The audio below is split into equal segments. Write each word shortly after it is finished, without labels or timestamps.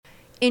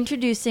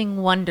Introducing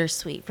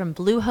Wondersuite from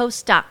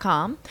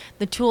Bluehost.com,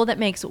 the tool that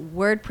makes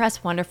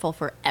WordPress wonderful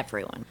for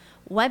everyone.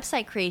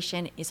 Website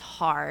creation is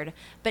hard,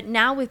 but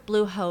now with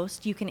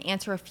Bluehost, you can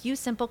answer a few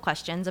simple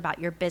questions about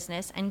your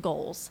business and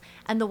goals,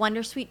 and the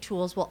Wondersuite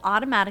tools will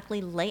automatically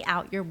lay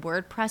out your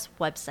WordPress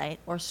website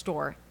or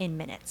store in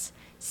minutes.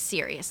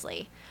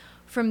 Seriously.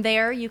 From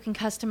there, you can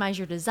customize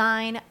your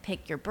design,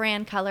 pick your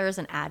brand colors,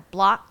 and add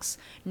blocks.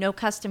 No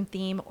custom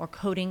theme or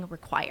coding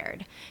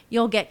required.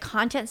 You'll get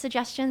content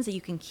suggestions that you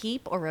can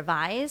keep or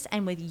revise,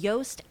 and with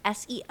Yoast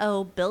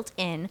SEO built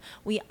in,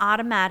 we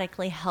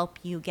automatically help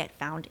you get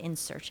found in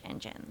search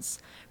engines.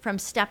 From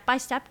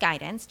step-by-step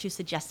guidance to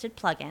suggested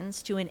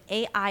plugins to an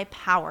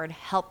AI-powered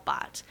help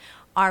bot,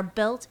 our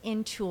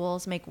built-in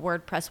tools make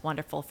WordPress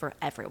wonderful for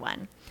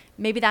everyone.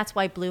 Maybe that's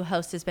why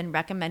Bluehost has been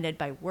recommended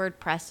by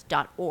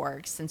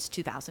WordPress.org since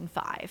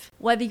 2005.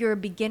 Whether you're a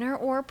beginner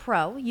or a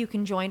pro, you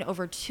can join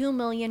over 2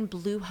 million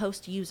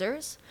Bluehost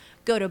users.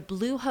 Go to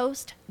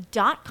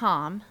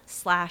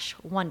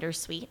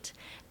bluehost.com/wondersuite.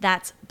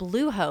 That's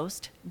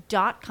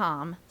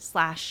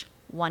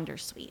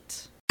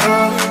bluehost.com/wondersuite.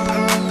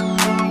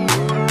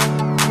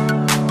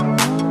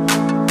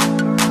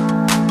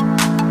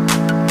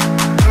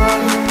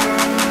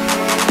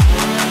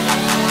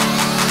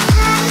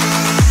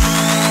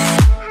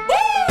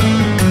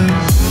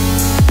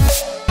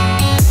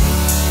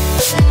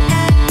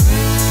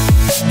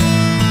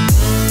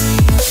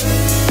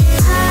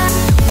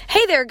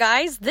 Hey there,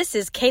 guys. This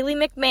is Kaylee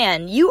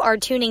McMahon. You are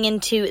tuning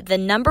into the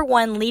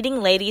 #1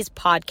 Leading Ladies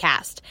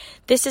podcast.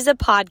 This is a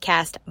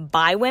podcast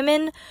by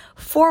women,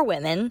 for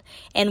women,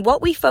 and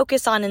what we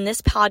focus on in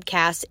this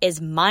podcast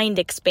is mind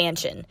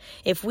expansion.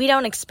 If we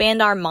don't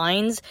expand our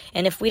minds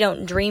and if we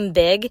don't dream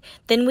big,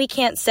 then we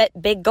can't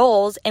set big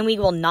goals and we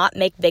will not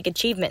make big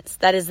achievements.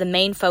 That is the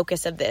main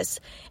focus of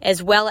this,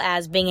 as well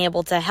as being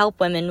able to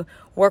help women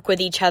work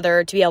with each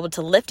other to be able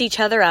to lift each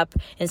other up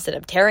instead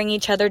of tearing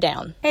each other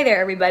down. Hey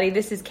there, everybody.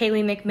 This is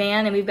Kaylee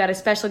McMahon, and we've got a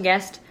special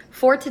guest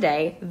for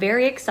today.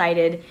 Very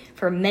excited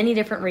for many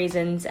different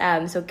reasons.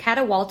 So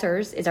Kata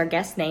Walters is our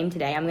guest name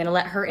today. I'm going to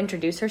let her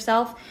introduce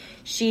herself.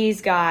 She's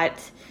got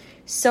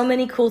so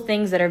many cool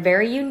things that are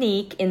very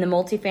unique in the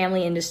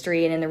multifamily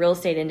industry and in the real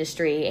estate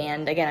industry.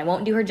 And again, I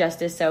won't do her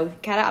justice. So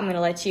Kata, I'm going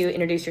to let you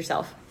introduce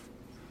yourself.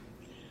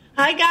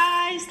 Hi,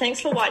 guys. Thanks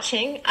for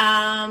watching.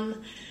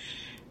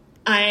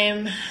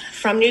 I'm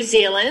from New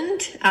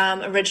Zealand.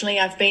 Originally,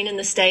 I've been in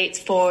the States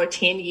for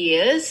 10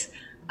 years.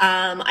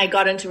 I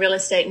got into real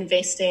estate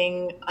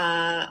investing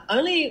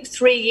only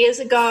 3 years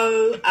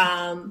ago.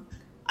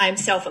 I'm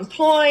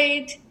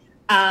self-employed.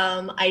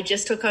 I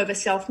just took over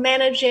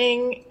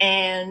self-managing,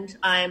 and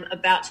I'm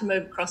about to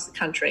move across the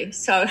country.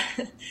 So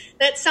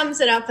that sums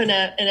it up in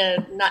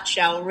a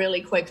nutshell really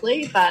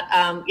quickly. But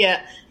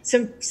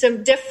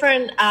some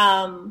different...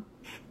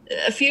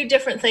 a few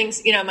different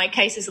things. You know, my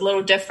case is a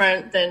little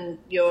different than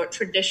your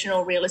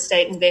traditional real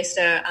estate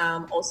investor.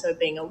 Also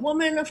being a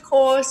woman, of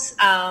course,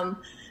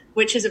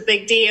 which is a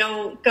big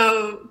deal.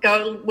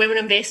 Go women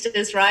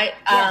investors, right?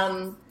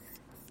 Yeah.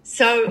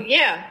 So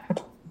yeah,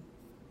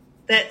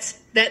 that's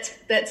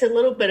a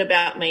little bit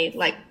about me.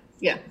 Like,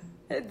 yeah.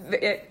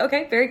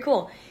 Okay, very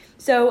cool.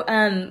 So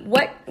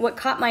what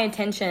caught my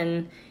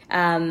attention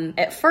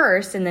at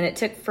first, and then it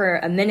took for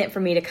a minute for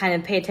me to kind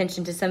of pay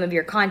attention to some of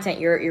your content.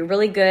 You're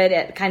really good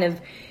at kind of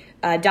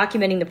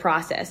documenting the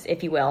process,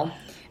 if you will.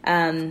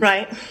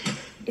 Right.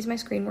 Is my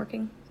screen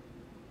working?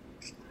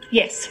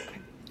 Yes.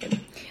 Okay.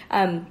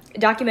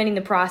 Documenting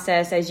the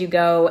process as you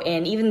go,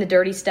 and even the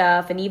dirty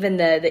stuff, and even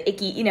the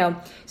icky, you know.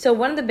 So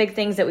one of the big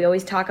things that we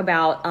always talk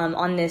about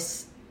on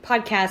this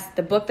podcast,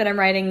 the book that I'm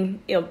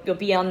writing, you'll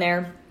be on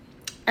there.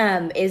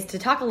 Is to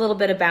talk a little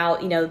bit about,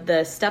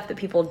 the stuff that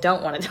people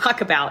don't want to talk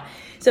about.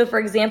 So, for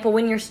example,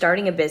 when you're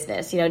starting a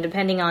business,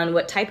 depending on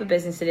what type of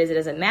business it is, it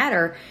doesn't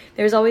matter.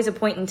 There's always a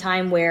point in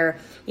time where,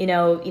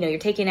 you're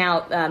taking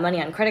out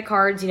money on credit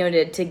cards,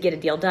 to get a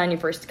deal done,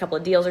 your first couple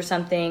of deals or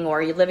something,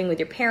 or you're living with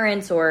your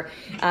parents, or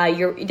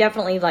you're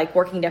definitely like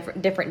working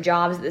different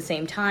jobs at the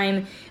same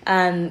time.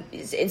 And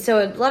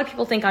so a lot of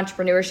people think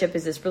entrepreneurship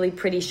is this really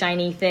pretty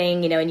shiny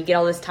thing, and you get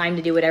all this time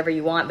to do whatever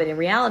you want. But in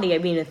reality,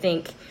 I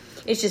think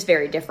it's just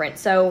very different.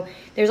 So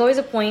there's always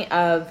a point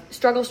of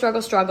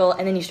struggle,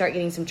 and then you start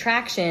getting some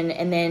traction,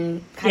 and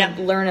then kind of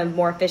learn a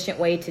more efficient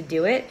way to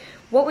do it.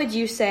 What would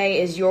you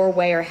say is your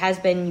way, or has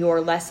been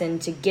your lesson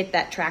to get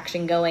that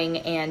traction going,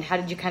 and how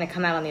did you kind of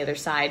come out on the other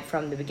side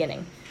from the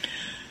beginning?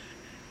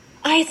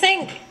 I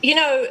think,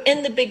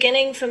 in the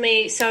beginning for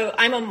me, so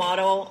I'm a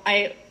model.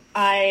 I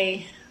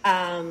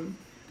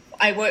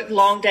work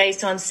long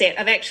days on set.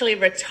 I've actually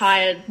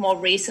retired more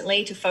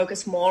recently to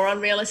focus more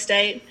on real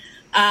estate.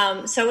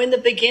 So in the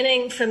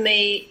beginning for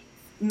me,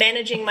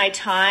 managing my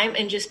time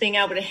and just being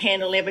able to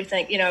handle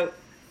everything,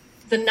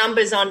 the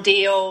numbers on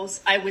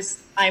deals, I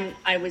was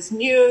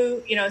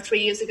new, 3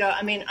 years ago.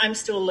 I'm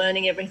still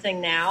learning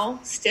everything now.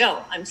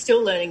 I'm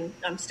still learning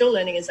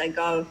as I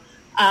go.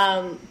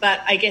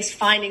 But I guess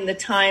finding the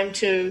time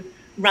to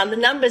run the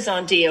numbers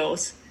on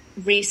deals,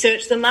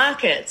 research the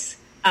markets,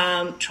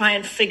 try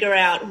and figure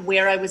out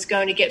where I was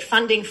going to get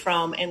funding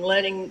from and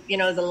learning,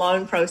 the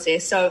loan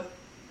process. So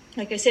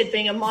like I said,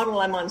 being a model,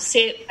 I'm on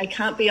set. I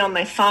can't be on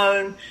my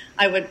phone.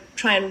 I would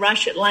try and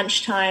rush at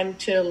lunchtime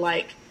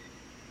to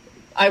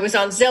I was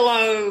on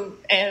Zillow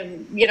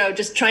and,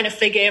 just trying to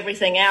figure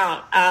everything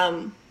out.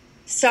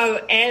 So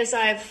as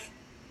I've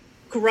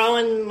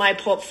grown my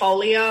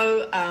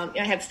portfolio, I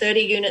have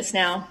 30 units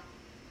now.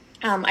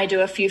 I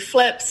do a few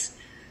flips.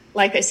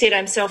 Like I said,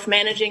 I'm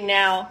self-managing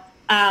now.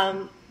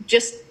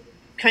 Just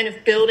kind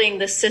of building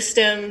the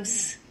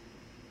systems,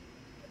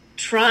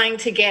 trying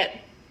to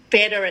get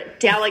better at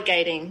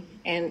delegating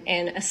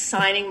and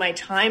assigning my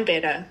time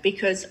better,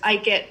 because I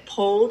get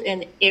pulled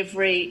in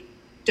every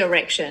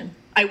direction.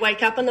 I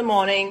wake up in the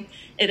morning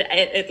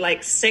at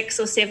like 6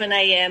 or 7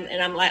 a.m.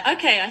 and I'm like,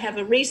 okay, I have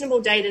a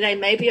reasonable day today.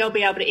 Maybe I'll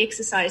be able to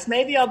exercise.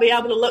 Maybe I'll be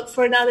able to look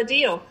for another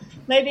deal.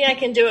 Maybe I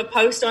can do a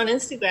post on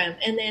Instagram.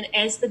 And then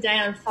as the day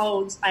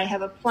unfolds, I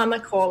have a plumber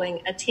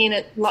calling, a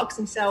tenant locks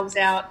themselves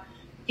out.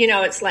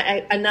 It's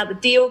like another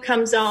deal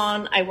comes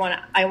on. I want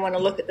to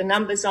look at the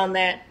numbers on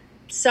that.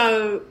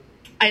 So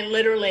I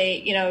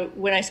literally,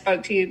 when I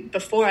spoke to you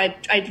before,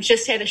 I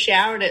just had a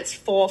shower and it's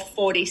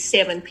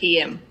 4:47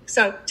 p.m.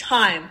 So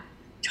time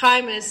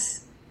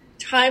is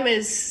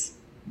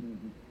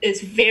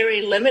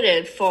very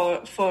limited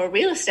for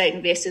real estate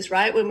investors,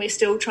 right? When we're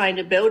still trying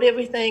to build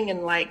everything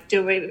and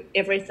do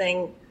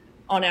everything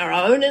on our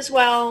own as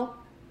well.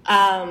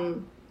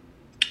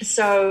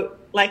 So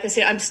like I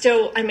said,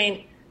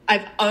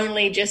 I've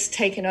only just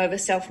taken over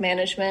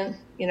self-management,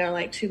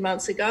 2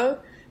 months ago.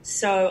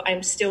 So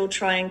I'm still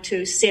trying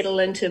to settle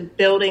into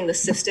building the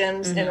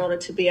systems in order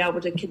to be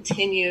able to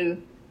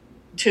continue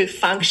to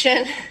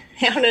function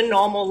on a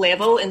normal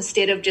level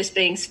instead of just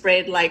being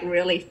spread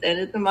really thin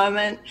at the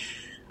moment,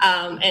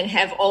 and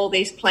have all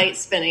these plates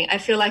spinning. I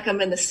feel like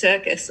I'm in the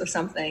circus or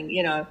something,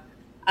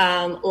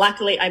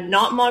 Luckily, I'm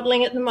not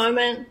modeling at the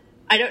moment.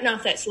 I don't know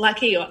if that's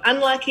lucky or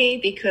unlucky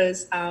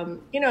because,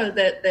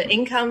 the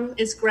income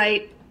is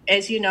great.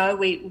 As you know,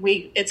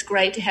 it's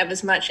great to have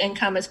as much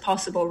income as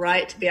possible,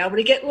 right? To be able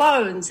to get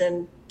loans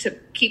and to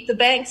keep the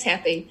banks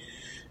happy.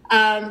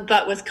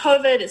 But with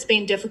COVID, it's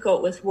been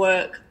difficult with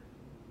work.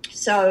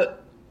 So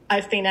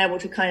I've been able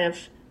to kind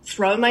of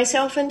throw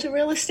myself into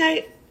real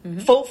estate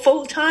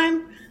full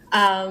time,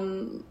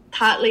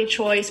 partly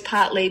choice,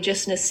 partly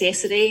just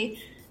necessity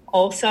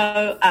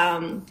also.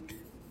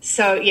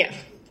 So, yeah,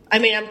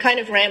 I'm kind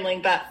of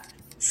rambling, but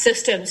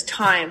systems,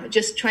 time,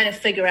 just trying to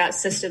figure out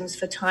systems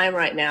for time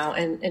right now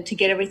and to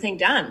get everything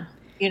done,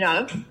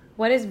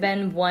 What has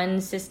been one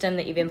system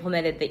that you've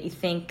implemented that you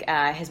think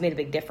has made a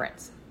big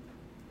difference?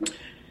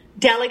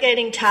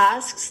 Delegating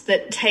tasks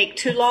that take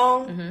too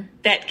long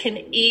that can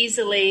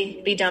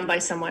easily be done by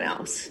someone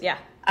else. Yeah.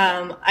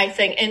 I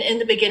think, and in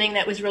the beginning,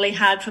 that was really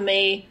hard for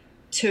me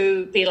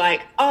to be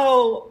like,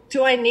 oh,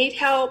 do I need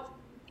help?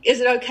 Is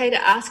it okay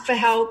to ask for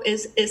help?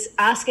 Is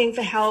asking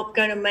for help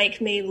going to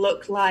make me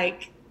look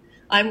like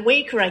I'm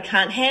weak or I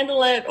can't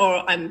handle it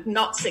or I'm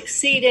not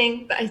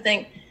succeeding? But I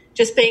think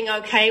just being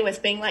okay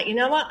with being like, you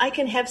know what, I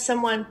can have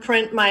someone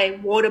print my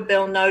water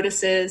bill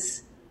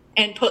notices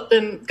and go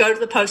to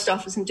the post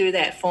office and do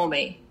that for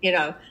me,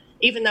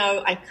 even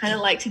though I kind of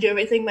like to do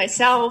everything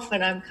myself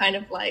and I'm kind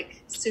of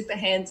super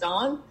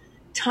hands-on.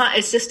 Time,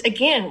 it's just,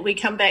 again, we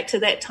come back to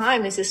that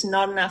time. There's just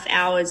not enough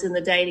hours in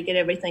the day to get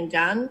everything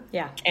done.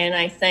 Yeah. And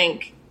I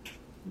think,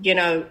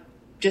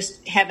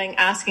 just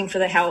asking for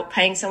the help,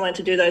 paying someone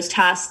to do those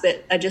tasks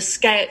that are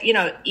just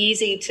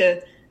easy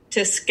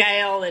to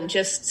scale and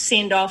just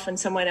send off and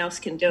someone else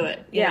can do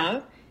it, you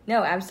know?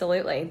 No,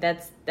 absolutely.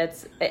 That's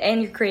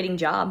and you're creating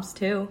jobs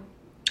too.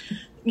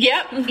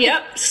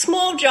 Yep.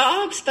 Small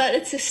jobs, but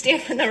it's a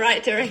step in the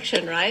right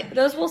direction, right?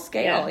 Those will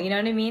scale, Yeah. You know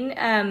what I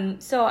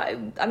mean? So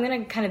I'm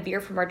going to kind of veer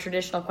from our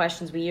traditional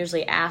questions we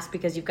usually ask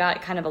because you've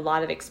got kind of a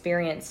lot of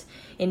experience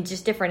in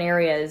just different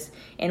areas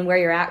and where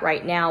you're at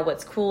right now.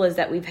 What's cool is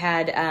that we've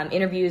had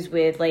interviews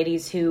with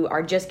ladies who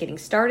are just getting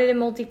started in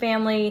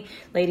multifamily,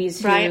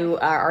 ladies who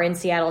are in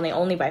Seattle and they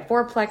only buy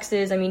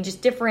fourplexes.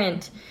 Just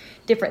different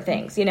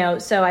things,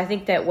 So I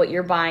think that what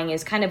you're buying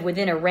is kind of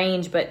within a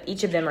range, but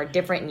each of them are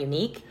different and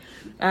unique.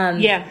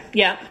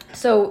 Yeah.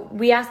 So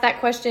we asked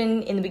that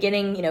question in the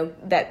beginning,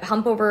 that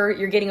hump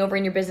you're getting over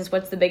in your business,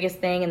 what's the biggest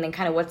thing? And then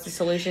kind of what's the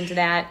solution to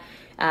that?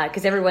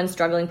 Because everyone's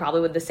struggling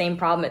probably with the same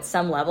problem at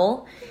some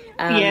level.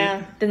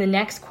 Then the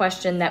next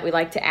question that we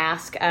like to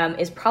ask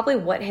is probably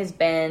what has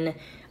been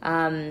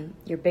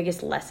your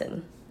biggest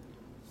lesson?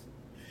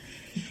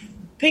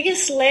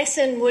 Biggest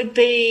lesson would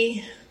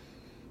be,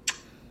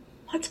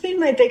 what's been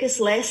my biggest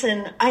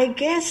lesson? I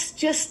guess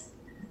just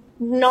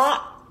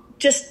not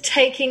just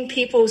taking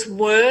people's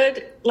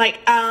word. I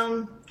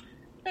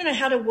don't know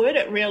how to word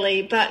it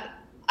really, but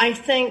I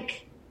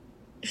think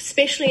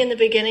especially in the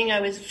beginning, I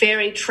was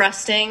very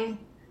trusting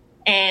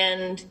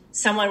and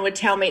someone would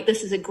tell me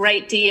this is a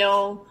great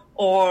deal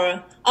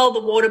or, oh,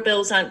 the water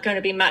bills aren't going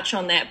to be much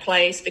on that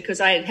place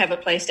because I have a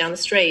place down the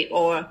street,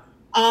 or,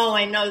 oh,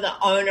 I know the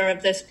owner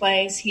of this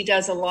place. He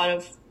does a lot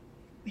of,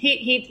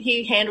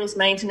 he handles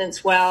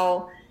maintenance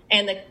well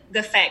And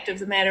the fact of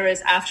the matter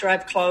is, after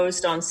I've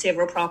closed on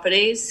several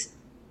properties,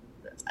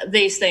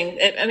 these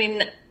things, I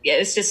mean, yeah,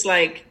 it's just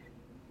like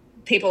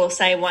people will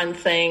say one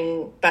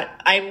thing, but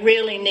I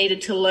really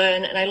needed to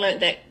learn, and I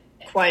learned that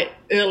quite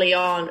early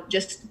on,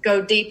 just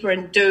go deeper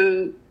and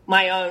do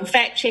my own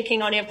fact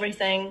checking on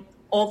everything,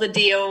 all the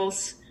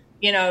deals.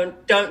 You know,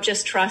 don't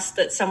just trust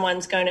that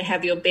someone's going to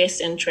have your best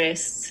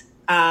interests.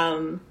 I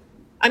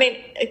mean,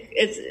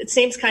 it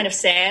seems kind of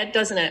sad,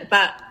 doesn't it?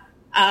 But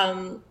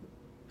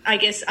I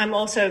guess I'm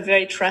also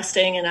very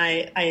trusting,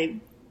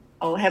 and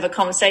I'll have a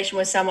conversation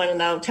with someone and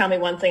they'll tell me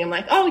one thing. I'm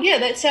like, oh, yeah,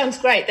 that sounds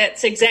great.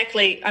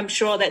 I'm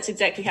sure that's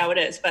exactly how it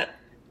is. But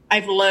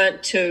I've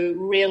learned to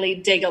really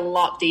dig a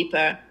lot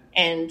deeper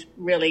and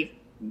really,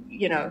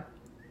 you know,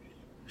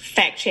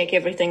 fact check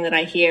everything that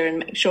I hear and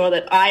make sure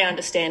that I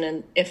understand.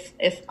 And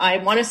if I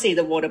want to see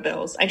the water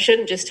bills, I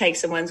shouldn't just take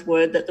someone's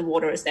word that the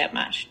water is that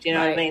much. Do you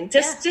know what I mean?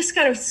 Just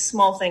kind of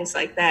small things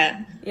like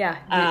that. Yeah.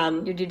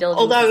 Your due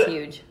diligence is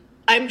huge.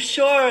 I'm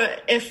sure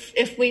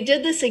if we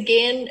did this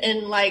again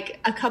in like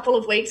a couple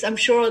of weeks, I'm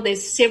sure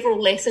there's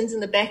several lessons in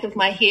the back of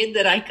my head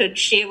that I could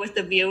share with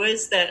the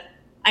viewers that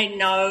I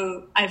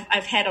know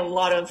I've had a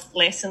lot of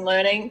lesson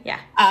learning. Yeah.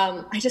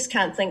 I just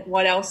can't think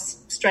what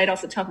else straight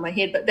off the top of my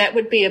head, but that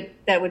would be a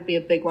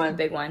big one. A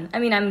big one. I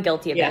mean, I'm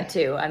guilty of that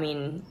too. I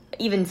mean,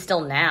 even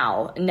still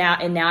now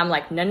I'm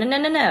like,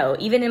 no.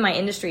 Even in my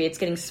industry, it's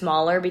getting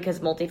smaller because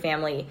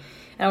multifamily.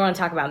 I don't want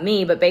to talk about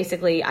me, but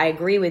basically I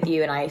agree with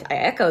you, and I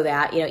echo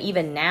that. You know,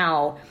 even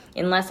now,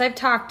 unless I've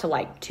talked to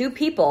like 2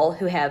 people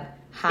who have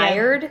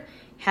hired,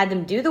 had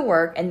them do the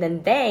work, and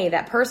then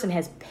that person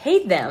has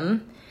paid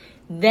them,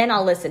 then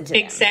I'll listen to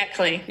them.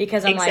 Exactly.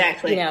 Because I'm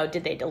like, you know,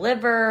 did they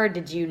deliver?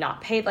 Did you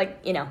not pay? Like,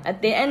 you know,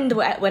 at the end,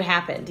 what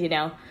happened, you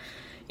know?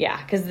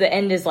 Yeah, because the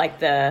end is like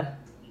the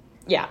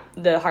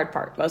hard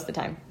part most of the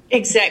time.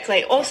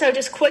 Exactly. Also,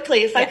 just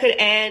quickly, if I could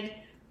add,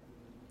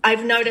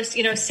 I've noticed,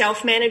 you know,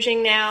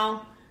 self-managing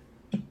now,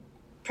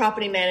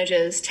 property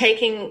managers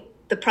taking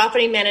the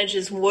property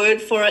manager's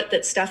word for it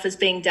that stuff is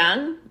being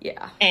done,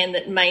 and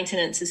that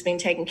maintenance is being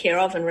taken care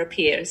of and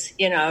repairs,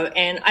 you know.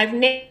 And I've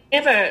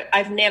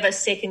never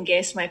second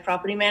guessed my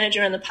property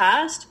manager in the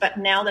past, but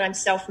now that I'm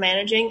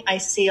self-managing, I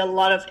see a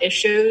lot of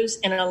issues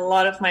in a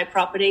lot of my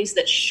properties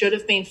that should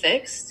have been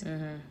fixed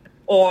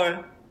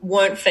or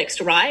weren't fixed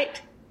right.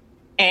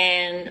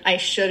 And I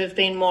should have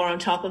been more on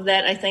top of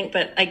that, I think.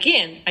 But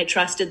again, I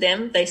trusted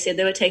them. They said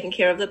they were taking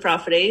care of the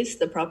properties.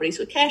 The properties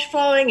were cash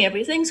flowing.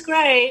 Everything's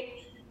great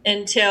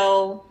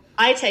until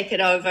I take it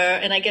over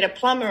and I get a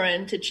plumber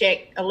in to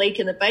check a leak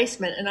in the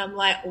basement. And I'm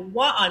like,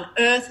 what on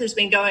earth has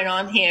been going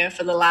on here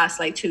for the last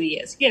like 2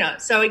 years? You know,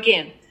 so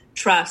again,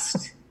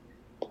 trust,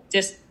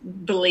 just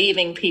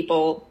believing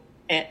people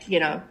at, you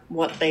know,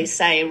 what they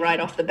say right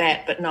off the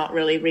bat, but not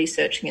really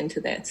researching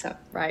into that. So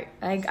right.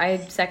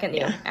 I second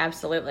you.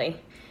 Absolutely.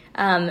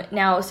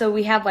 Now, so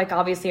we have like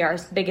obviously our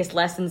biggest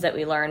lessons that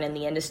we learn in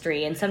the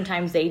industry, and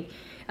sometimes they,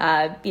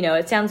 you know,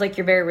 it sounds like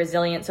you're very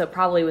resilient. So it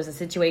probably was a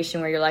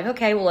situation where you're like,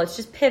 okay, well, let's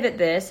just pivot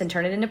this and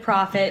turn it into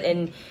profit,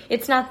 and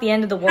it's not the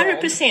end of the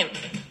world. 100%.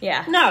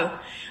 Yeah. No,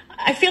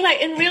 I feel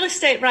like in real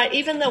estate, right,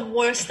 even the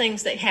worst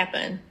things that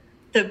happen,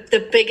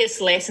 the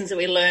biggest lessons that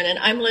we learn, and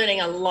I'm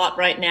learning a lot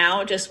right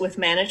now just with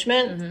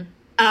management,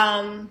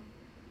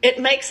 it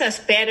makes us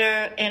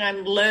better, and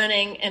I'm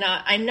learning, and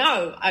I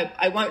know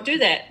I won't do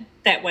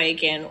that way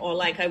again, or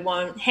like I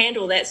won't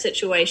handle that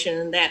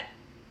situation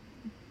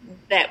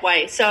that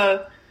way.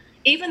 So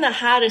even the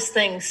hardest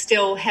things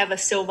still have a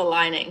silver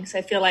lining. So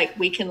I feel like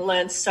we can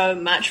learn so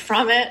much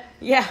from it.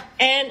 Yeah.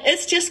 And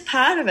it's just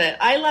part of it.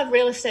 I love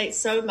real estate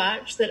so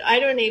much that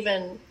I don't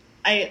even,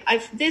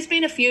 there's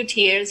been a few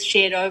tears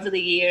shed over the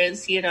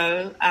years, you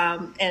know,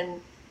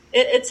 and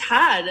it's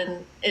hard,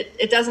 and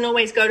it doesn't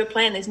always go to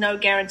plan. There's no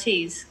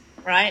guarantees,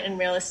 right, in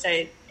real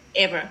estate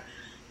ever.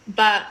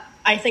 But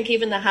I think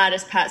even the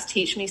hardest parts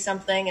teach me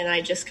something, and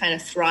I just kind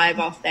of thrive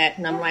off that.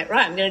 And I'm like,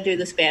 right, I'm going to do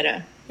this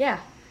better. Yeah,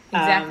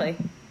 exactly.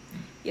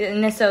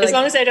 And so, as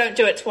long as I don't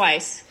do it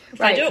twice.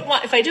 If right.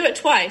 I do it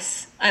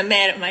twice, I'm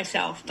mad at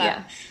myself. But.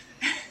 Yeah.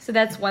 So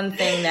that's one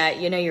thing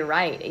that, you know, you're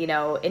right, you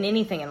know, in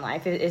anything in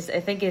life is, I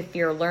think if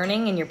you're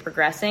learning and you're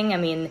progressing, I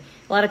mean,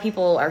 a lot of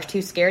people are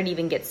too scared to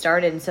even get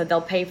started. And so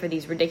they'll pay for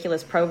these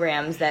ridiculous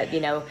programs that,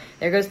 you know,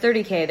 there goes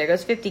 30K, there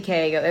goes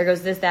 50K, there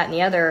goes this, that, and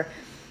the other.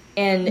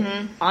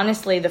 And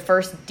honestly, the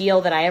first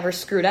deal that I ever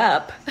screwed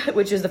up,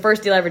 which was the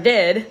first deal I ever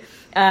did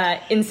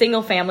in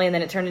single family, and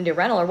then it turned into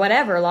rental or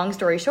whatever, long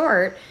story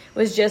short,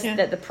 was just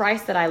that the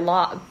price that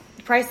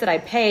I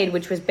paid,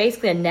 which was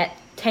basically a net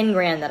 10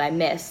 grand that I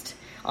missed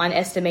on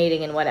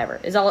estimating and whatever,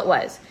 is all it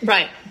was.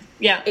 Right.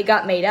 Yeah. It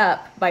got made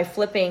up by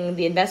flipping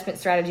the investment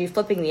strategy,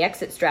 flipping the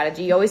exit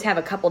strategy. You always have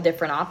a couple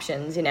different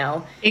options, you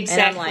know.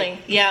 Exactly. And I'm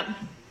like, yeah.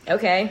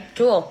 Okay,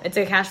 cool. It's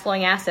a cash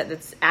flowing asset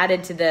that's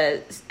added to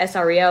the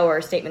SREO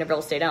or statement of real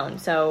estate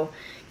owned. So,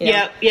 you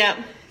know,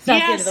 yeah.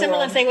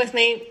 Similar thing with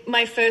me.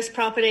 My first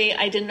property,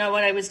 I didn't know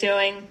what I was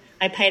doing.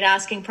 I paid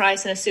asking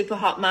price in a super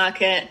hot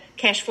market.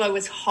 Cash flow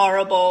was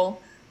horrible.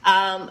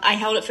 I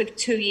held it for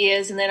 2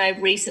 years, and then I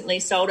recently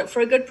sold it for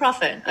a good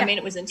profit. I mean,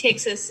 it was in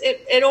Texas.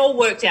 It all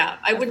worked out.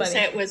 I wouldn't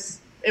say it was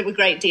a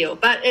great deal,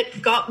 but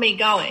it got me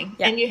going.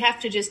 And you have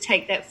to just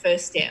take that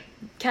first step.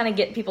 Kind of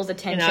get people's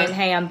attention.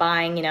 Hey, I'm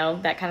buying,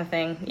 that kind of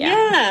thing.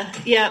 Yeah.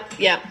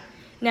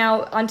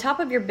 Now, on top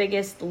of your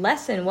biggest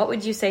lesson, what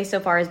would you say so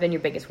far has been your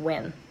biggest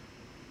win?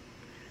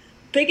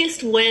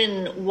 Biggest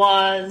win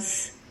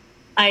was,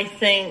 I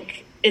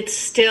think, it's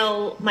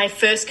still my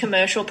first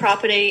commercial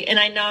property, and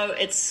I know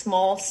it's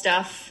small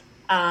stuff.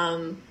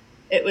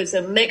 It was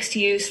a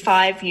mixed-use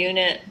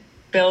 5-unit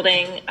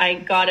building. I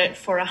got it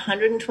for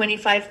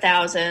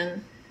 $125,000,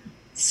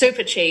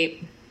 super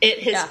cheap.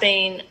 It has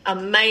been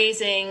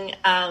amazing.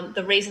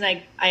 The reason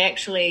I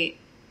actually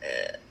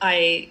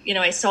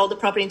I sold the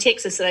property in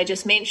Texas that I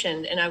just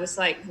mentioned, and I was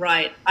like,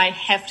 right, I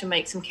have to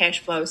make some cash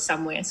flow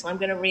somewhere, so I'm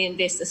going to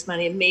reinvest this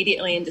money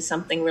immediately into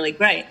something really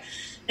great.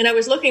 And I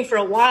was looking for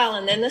a while,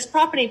 and then this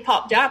property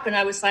popped up, and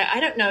I was like, I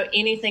don't know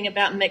anything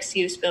about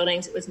mixed-use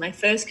buildings. It was my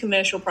first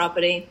commercial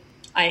property.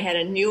 I had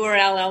a newer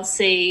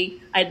LLC.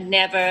 I'd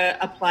never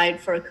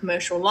applied for a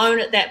commercial loan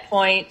at that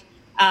point.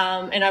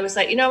 And I was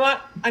like, you know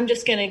what? I'm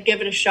just going to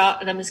give it a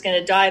shot, and I'm just going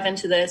to dive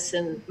into this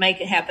and make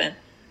it happen.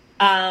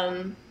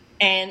 And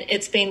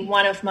it's been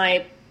one of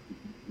my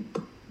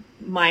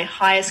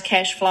highest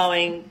cash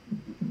flowing.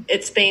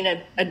 It's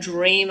been a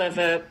dream of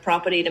a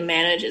property to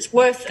manage. It's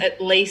worth at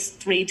least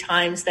 3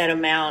 times that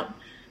amount.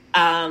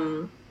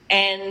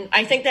 And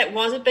I think that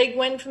was a big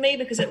win for me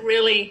because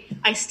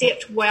I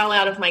stepped well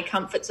out of my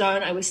comfort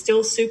zone. I was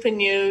still super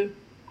new.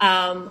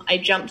 I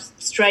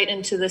jumped straight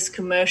into this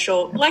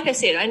commercial. Like I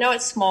said, I know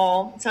it's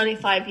small. It's only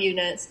 5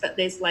 units, but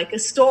there's like a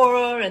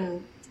store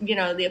and,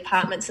 the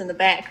apartments in the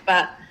back.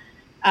 But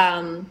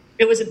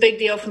it was a big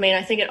deal for me,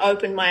 and I think it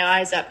opened my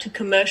eyes up to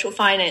commercial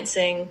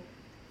financing,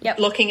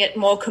 looking at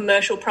more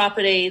commercial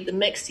property, the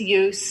mixed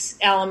use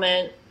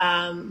element.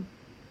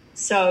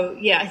 So,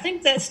 I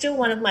think that's still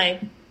one of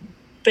my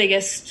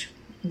biggest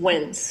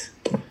wins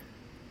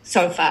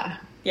so far.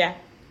 Yeah.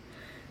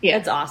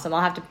 That's awesome.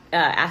 I'll have to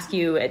ask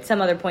you at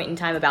some other point in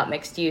time about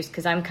mixed use,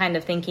 because I'm kind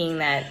of thinking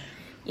that,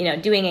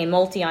 doing a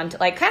multi on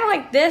kind of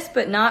like this,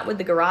 but not with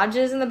the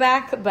garages in the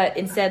back, but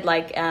instead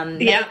like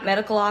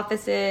medical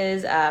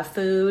offices,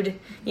 food,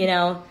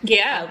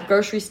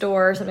 grocery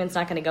store, something that's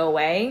not going to go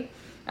away.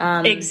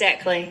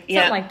 Exactly.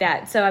 Something like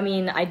that. So, I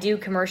mean, I do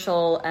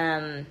commercial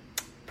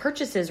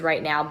purchases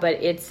right now, but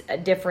it's a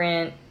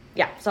different.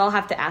 Yeah, so I'll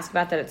have to ask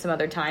about that at some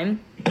other time.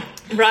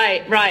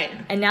 Right.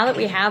 And now that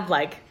we have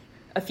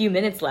a few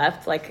minutes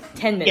left,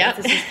 10 minutes,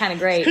 this is kind of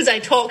great. Because I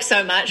talk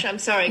so much. I'm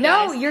sorry, guys.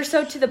 No, you're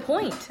so to the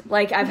point.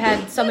 I've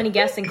had so many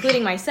guests,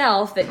 including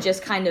myself, that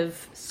just kind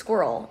of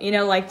squirrel,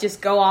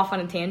 just go off on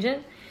a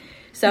tangent.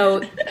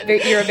 So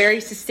you're a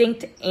very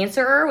succinct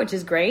answerer, which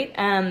is great.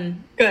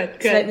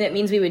 Good. So that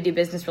means we would do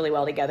business really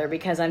well together,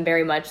 because I'm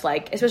very much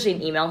especially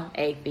in email,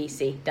 A, B,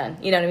 C, done.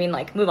 You know what I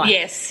mean? Move on.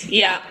 Yes.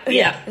 Yeah.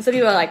 And some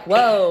people are like,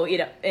 whoa,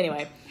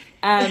 anyway.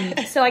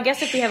 So I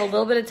guess if we have a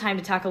little bit of time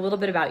to talk a little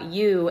bit about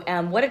you,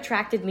 what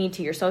attracted me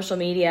to your social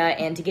media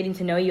and to getting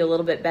to know you a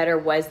little bit better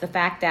was the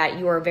fact that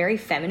you are very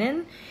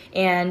feminine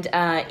and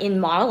in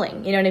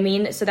modeling, you know what I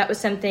mean? So that was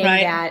something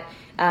that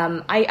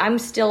I'm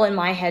still in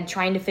my head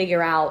trying to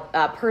figure out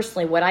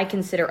personally what I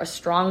consider a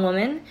strong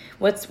woman,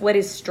 what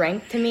is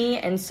strength to me.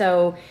 And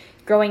so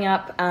growing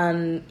up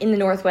in the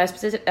Northwest,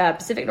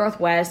 Pacific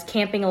Northwest,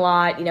 camping a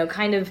lot,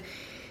 kind of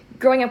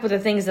growing up with the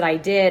things that I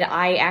did,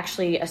 I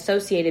actually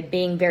associated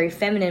being very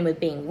feminine with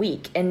being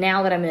weak. And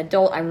now that I'm an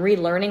adult, I'm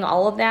relearning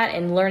all of that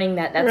and learning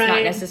that that's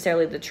not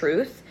necessarily the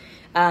truth.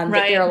 That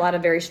there are a lot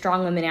of very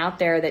strong women out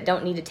there that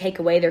don't need to take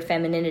away their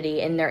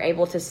femininity, and they're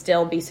able to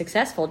still be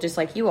successful just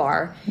like you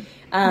are.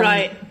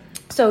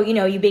 So,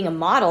 you being a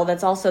model,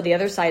 that's also the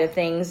other side of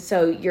things.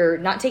 So you're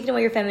not taking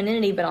away your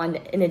femininity, but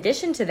in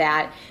addition to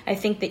that, I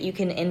think that you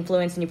can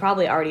influence, and you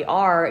probably already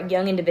are,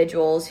 young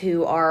individuals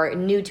who are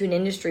new to an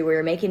industry where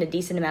you're making a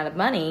decent amount of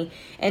money.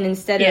 And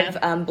instead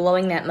of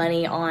blowing that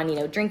money on,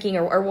 drinking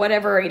or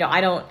whatever, I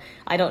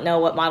don't know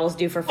what models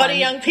do for fun. What do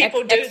young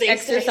people do these days?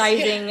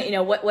 Exercising,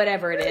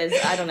 whatever it is.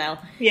 I don't know.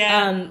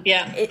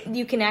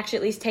 You can actually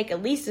at least take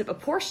at least a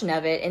portion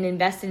of it and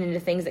invest it into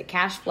things that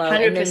cash flow.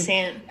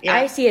 100%.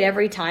 I see it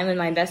every time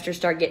when my investors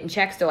start getting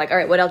checks. They're like, all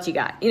right, what else you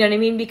got? You know what I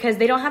mean? Because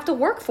they don't have to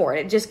work for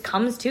it. It just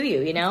comes to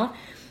you,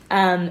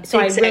 So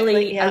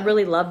exactly, I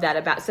really love that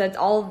about. So that's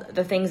all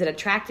the things that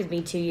attracted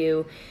me to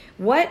you.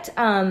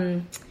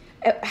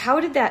 How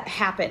did that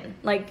happen?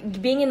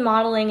 Being in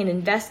modeling and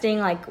investing,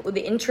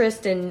 the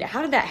interest, and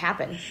how did that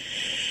happen?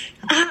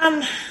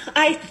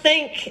 I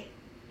think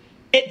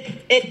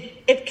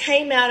it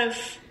came out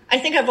of, I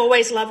think I've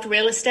always loved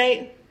real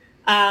estate.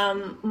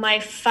 My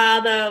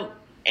father,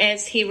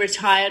 as he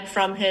retired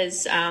from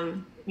his,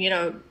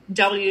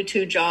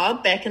 W-2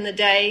 job back in the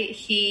day,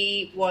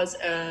 he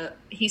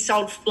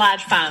sold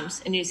large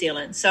farms in New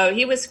Zealand. So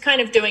he was kind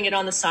of doing it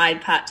on the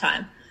side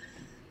part-time.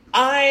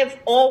 I've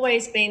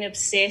always been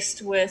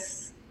obsessed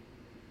with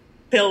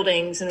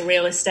buildings and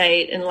real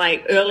estate. And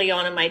like early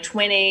on in my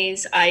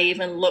 20s, I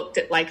even looked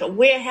at like a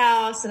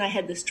warehouse, and I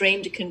had this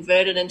dream to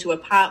convert it into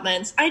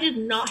apartments. I did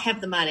not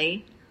have the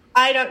money.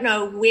 I don't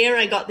know where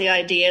I got the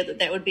idea that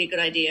that would be a good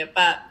idea,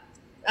 but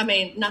I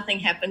mean, nothing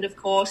happened, of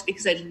course,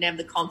 because I didn't have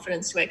the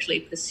confidence to actually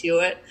pursue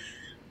it.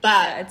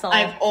 But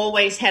I've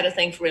always had a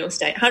thing for real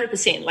estate,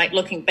 100%, like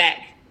looking back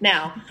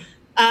now.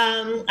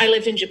 I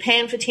lived in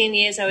Japan for 10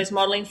 years. I was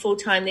modeling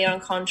full-time there on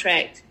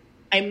contract.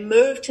 I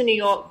moved to New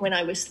York when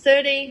I was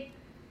 30,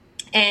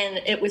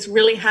 and it was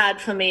really hard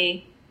for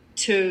me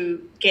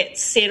to get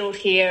settled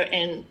here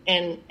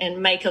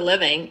and make a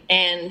living.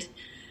 And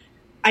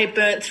I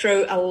burnt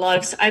through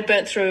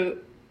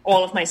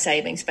all of my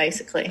savings,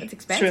 basically,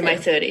 through my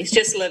 30s,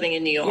 just living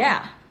in New York.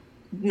 Yeah.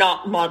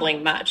 Not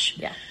modeling much.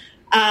 Yeah.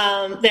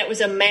 That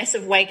was a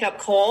massive wake-up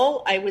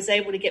call. I was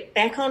able to get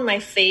back on my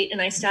feet,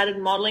 and I started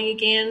modeling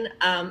again,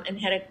 and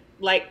had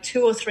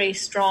 2 or 3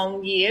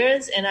 strong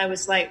years. And I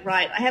was like,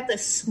 right, I have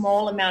this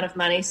small amount of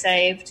money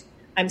saved.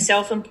 I'm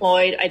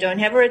self-employed. I don't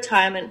have a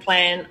retirement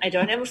plan. I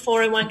don't have a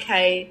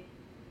 401k.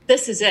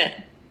 This is it.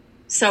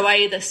 So I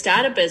either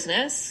start a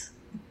business,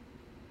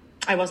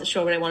 I wasn't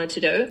sure what I wanted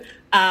to do,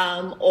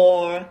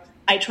 or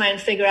I try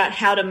and figure out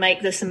how to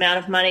make this amount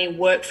of money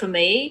work for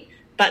me,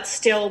 but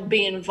still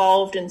be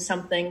involved in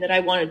something that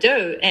I want to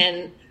do.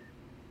 And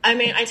I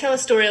mean, I tell a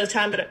story all the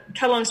time, but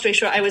cut a long story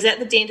short, I was at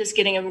the dentist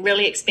getting a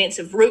really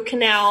expensive root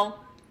canal.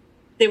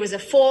 There was a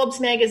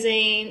Forbes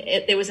magazine.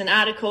 There was an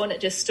article, and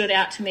it just stood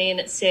out to me, and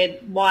it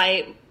said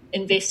why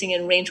investing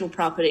in rental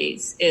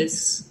properties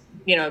is,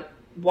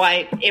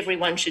 why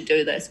everyone should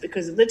do this,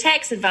 because of the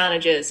tax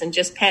advantages and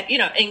just,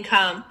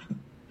 income.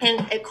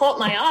 And it caught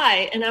my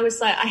eye, and I was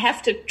like, I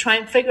have to try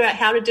and figure out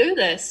how to do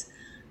this.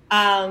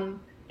 And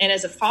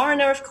as a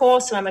foreigner, of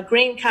course, so I'm a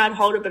green card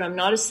holder, but I'm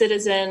not a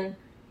citizen.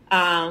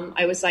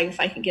 I was like,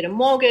 if I can get a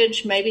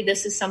mortgage, maybe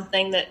this is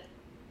something that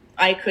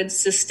I could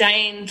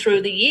sustain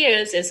through the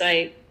years as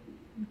I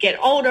get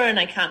older and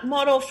I can't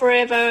model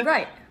forever.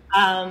 Right.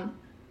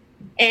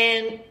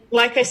 And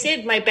like I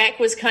said, my back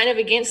was kind of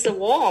against the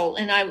wall.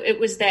 And it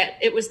was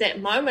that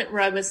moment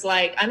where I was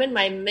like, I'm in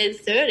my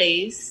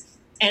mid-30s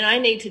and I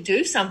need to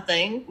do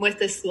something with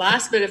this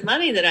last bit of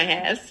money that I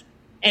have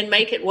and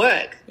make it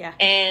work. Yeah.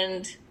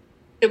 And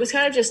it was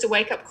kind of just a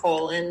wake-up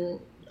call. And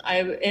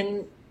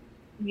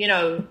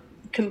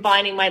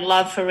combining my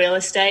love for real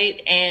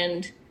estate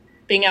and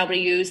being able to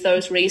use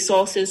those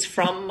resources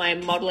from my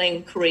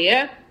modeling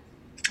career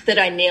that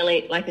I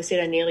nearly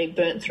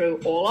burnt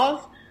through all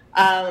of,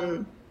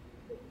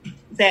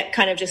 that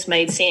kind of just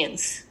made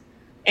sense.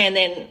 And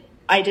then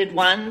I did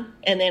one,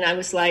 and then I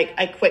was like,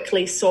 I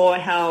quickly saw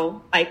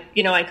how I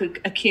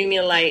could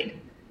accumulate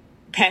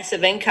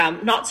passive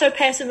income. Not so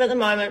passive at the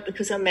moment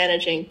because I'm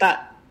managing,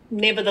 but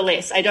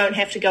nevertheless, I don't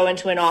have to go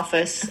into an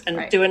office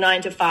and do a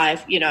 9 to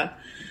 5,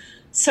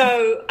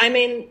 So, I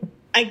mean,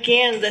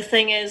 again, the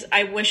thing is,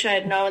 I wish I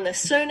had known this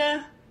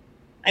sooner.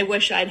 I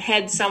wish I'd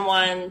had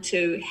someone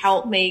to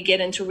help me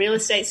get into real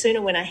estate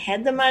sooner when I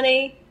had the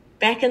money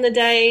back in the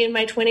day in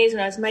my 20s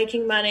when I was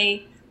making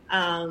money.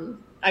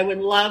 I would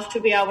love to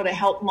be able to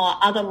help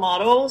other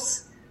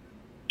models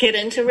get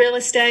into real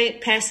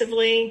estate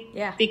passively,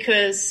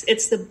 because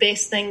it's the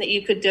best thing that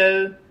you could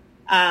do.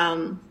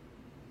 I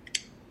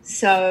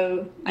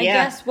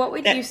guess, what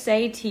would you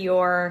say to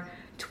your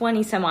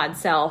 20-some-odd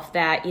self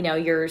that,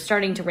 you're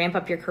starting to ramp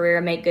up your career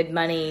and make good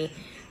money,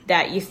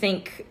 that you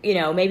think,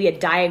 maybe a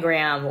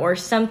diagram or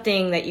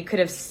something that you could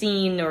have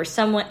seen or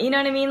someone, you know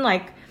what I mean?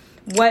 Like,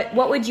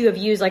 what would you have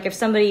used? Like, if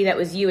somebody that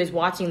was you is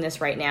watching this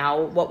right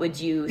now, what would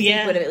you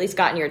think would have at least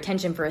gotten your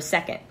attention for a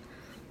second?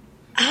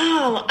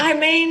 Oh, I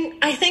mean,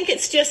 I think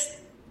it's just,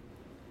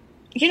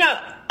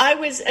 I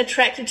was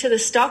attracted to the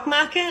stock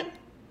market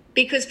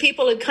because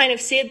people had kind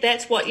of said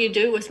that's what you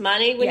do with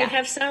money when you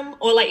have some,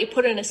 or like you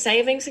put in a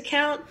savings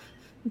account,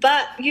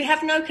 but you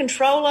have no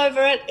control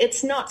over it.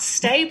 It's not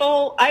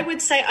stable. I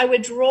would say I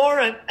would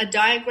draw a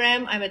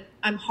diagram.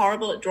 I'm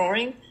horrible at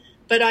drawing,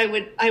 but I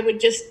would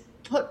just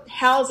put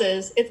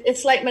houses.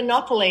 It's like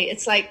Monopoly.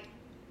 It's like,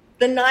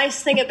 the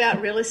nice thing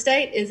about real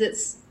estate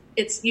is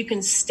it's you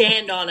can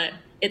stand on it.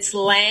 It's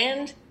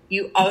land.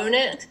 You own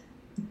it.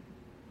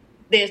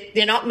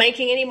 They're not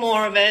making any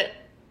more of it.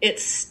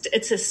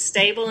 It's a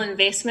stable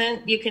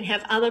investment. You can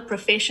have other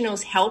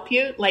professionals help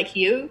you, like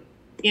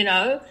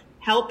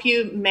help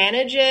you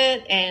manage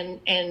it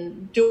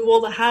and do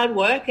all the hard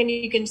work. And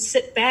you can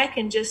sit back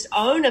and just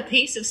own a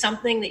piece of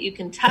something that you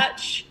can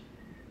touch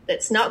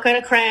that's not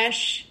going to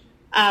crash.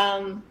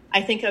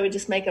 I think I would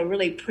just make a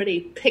really pretty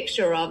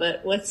picture of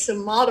it with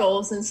some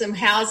models and some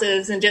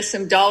houses and just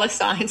some dollar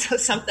signs or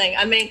something.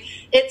 I mean,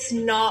 it's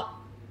not,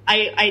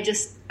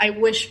 I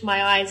wish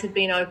my eyes had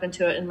been open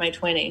to it in my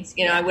 20s.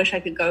 I wish I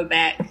could go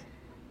back.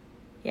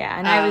 Yeah,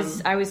 and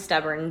I was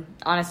stubborn,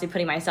 honestly,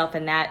 putting myself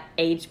in that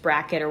age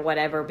bracket or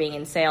whatever, being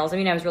in sales. I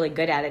mean, I was really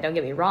good at it, don't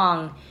get me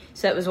wrong.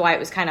 So that was why it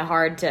was kind of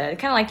hard to,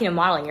 kind of like,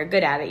 modeling, you're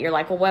good at it. You're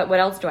like, well, what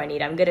else do I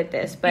need? I'm good at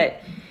this. But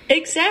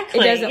exactly,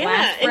 it doesn't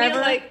last forever. And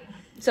you're like,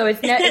 So it's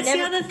that's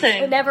the other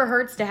thing. It never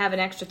hurts to have an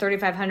extra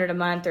 $3,500 a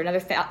month or another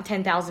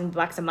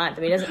 $10,000 a month.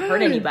 I mean, it doesn't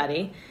hurt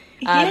anybody.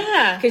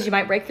 Because you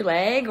might break your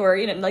leg, or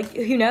like,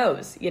 who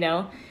knows,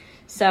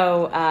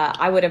 So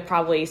I would have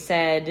probably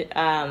said,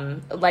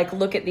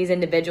 look at these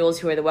individuals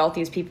who are the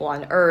wealthiest people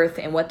on earth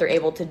and what they're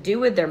able to do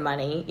with their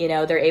money.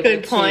 They're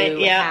able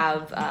to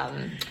have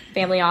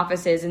family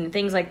offices and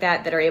things like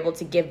that are able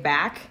to give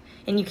back.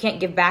 And you can't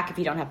give back if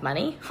you don't have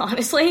money,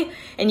 honestly.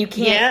 And you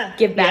can't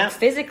give back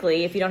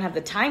physically if you don't have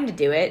the time to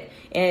do it.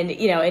 And,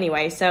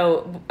 anyway,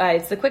 so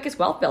it's the quickest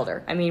wealth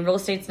builder. I mean, real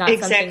estate's not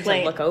something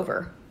to look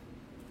over.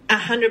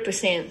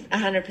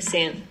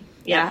 100%.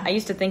 Yeah, I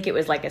used to think it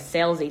was like a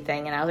salesy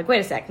thing, and I was like, wait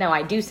a sec, no,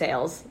 I do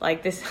sales.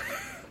 Like this.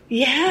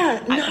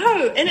 Yeah,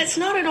 no, and it's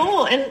not at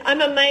all. And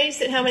I'm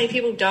amazed at how many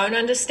people don't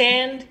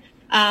understand.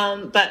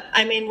 But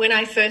I mean, when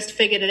I first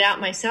figured it out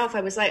myself,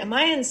 I was like, am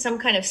I in some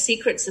kind of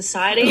secret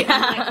society?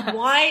 I'm like,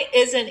 why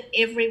isn't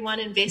everyone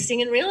investing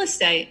in real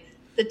estate?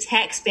 The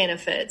tax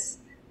benefits,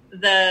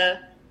 I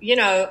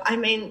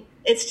mean,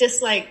 it's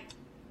just like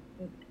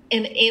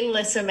an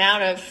endless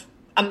amount of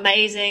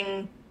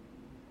amazing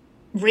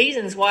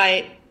reasons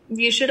why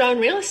you should own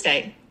real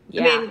estate.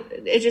 Yeah. I mean,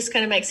 it just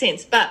kind of makes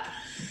sense. But,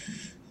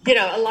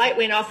 a light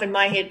went off in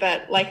my head.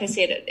 But like I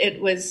said,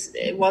 it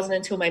wasn't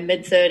until my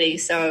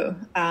mid-30s. So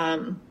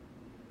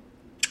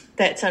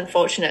that's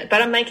unfortunate.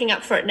 But I'm making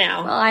up for it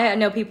now. Well, I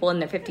know people in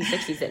their 50s,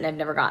 60s that have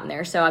never gotten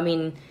there. So, I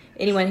mean,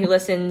 anyone who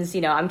listens,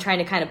 I'm trying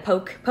to kind of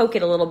poke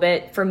it a little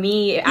bit. For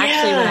me,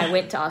 actually, when I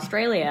went to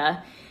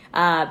Australia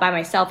by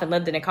myself and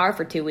lived in a car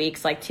for 2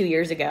 weeks, like 2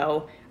 years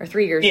ago or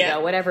 3 years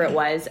ago, whatever it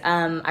was,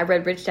 I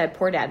read Rich Dad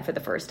Poor Dad for the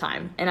first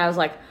time. And I was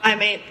like, that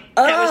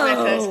was my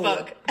first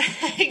book.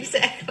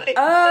 Exactly.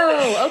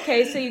 Oh,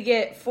 okay. So you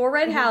get 4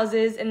 red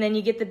houses and then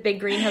you get the big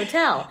green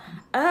hotel.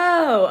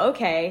 Oh,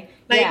 okay.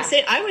 Like I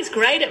said, I was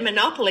great at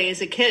Monopoly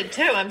as a kid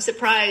too. I'm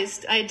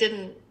surprised I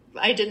didn't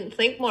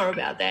think more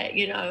about that.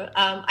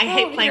 I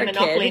hate playing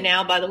Monopoly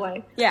now, by the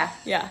way.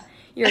 Yeah.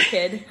 You're a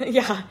kid.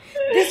 Yeah.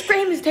 This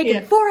game is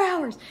taking 4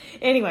 hours.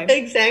 Anyway.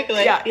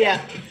 Exactly.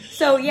 Yeah.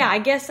 So, I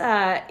guess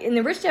in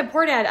the Rich Dad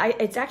Poor Dad,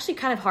 it's actually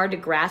kind of hard to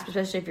grasp,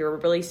 especially if you're a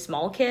really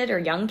small kid or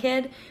young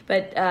kid.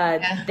 But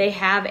they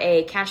have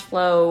a cash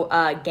flow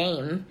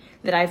game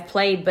that I've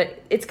played, but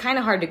it's kind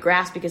of hard to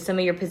grasp because some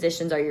of your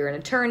positions are you're an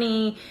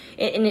attorney,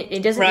 and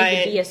it doesn't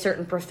need to be a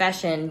certain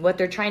profession. What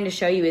they're trying to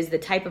show you is the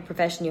type of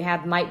profession you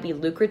have might be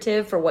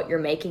lucrative for what you're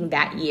making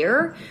that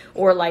year,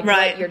 or like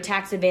what your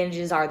tax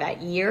advantages are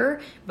that year.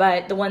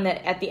 But the one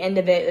that at the end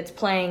of it that's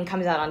playing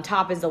comes out on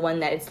top is the one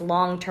that it's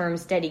long-term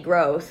steady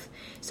growth.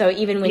 So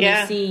even when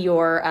you see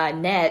your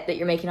net that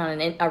you're making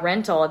on a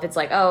rental, if it's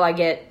like, oh, I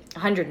get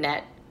 100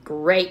 net,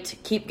 great,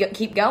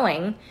 keep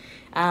going.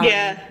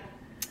 Yeah.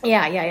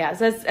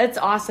 So that's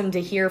awesome to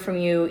hear from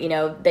you,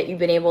 that you've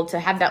been able to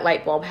have that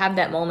light bulb, have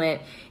that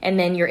moment, and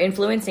then you're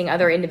influencing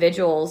other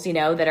individuals,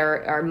 that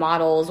are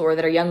models or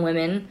that are young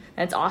women.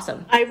 That's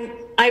awesome.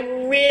 I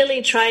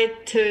really try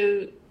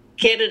to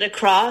get it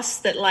across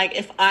that, like,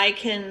 if I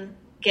can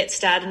get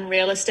started in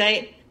real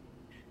estate,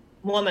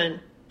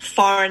 woman,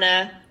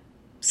 foreigner,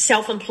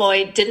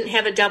 self-employed, didn't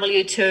have a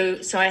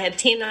W-2, so I had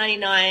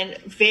 1099,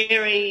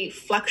 very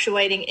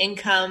fluctuating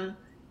income,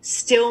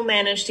 still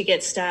managed to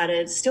get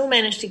started, still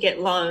managed to get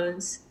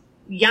loans,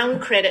 young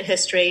credit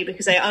history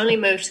because I only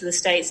moved to the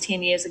States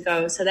 10 years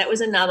ago. So that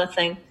was another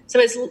thing. So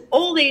it's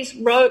all these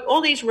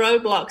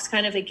roadblocks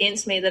kind of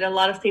against me that a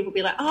lot of people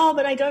be like, oh,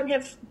 but I don't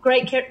have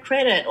great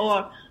credit,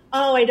 or,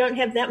 oh, I don't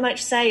have that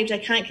much saved, I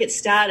can't get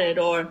started,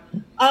 or,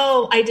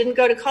 oh, I didn't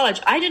go to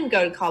college. I didn't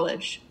go to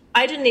college.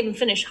 I didn't even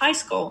finish high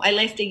school. I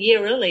left a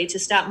year early to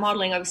start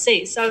modeling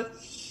overseas. So,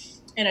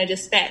 and I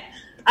just spat.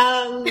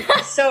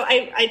 So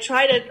I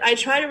try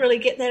to really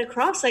get that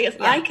across. Like,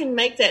 if I can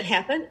make that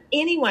happen,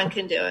 anyone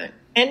can do it.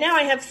 And now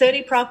I have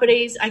 30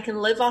 properties. I can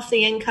live off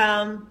the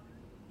income.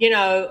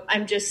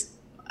 I'm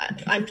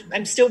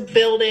still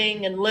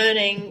building and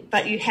learning,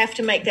 but you have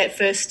to make that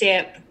first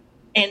step.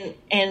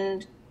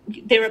 And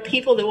there are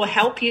people that will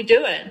help you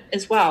do it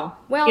as well.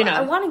 Well,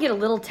 I want to get a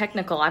little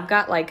technical. I've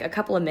got like a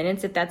couple of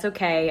minutes, if that's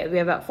okay. We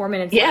have about 4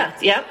 minutes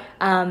left. Yeah.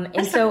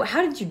 And so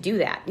how did you do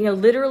that?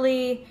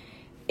 Literally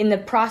in the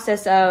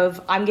process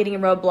of, I'm getting a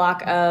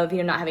roadblock of,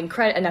 not having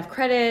enough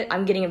credit.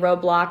 I'm getting a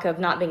roadblock of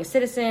not being a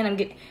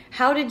citizen.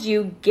 How did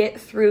you get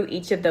through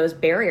each of those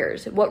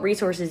barriers? What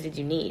resources did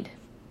you need?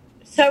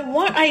 So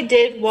what I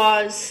did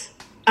was,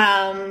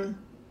 I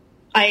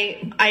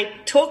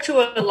talked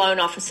to a loan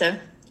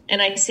officer.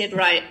 And I said,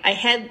 right, I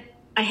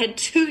had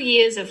 2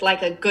 years of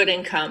like a good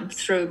income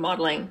through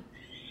modeling.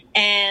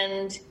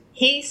 And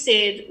he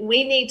said,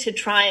 we need to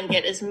try and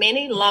get as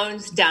many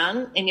loans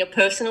done in your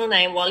personal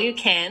name while you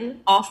can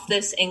off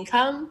this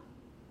income,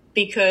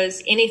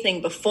 because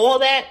anything before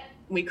that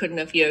we couldn't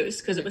have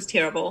used because it was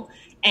terrible.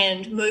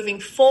 And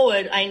moving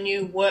forward, I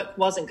knew work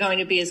wasn't going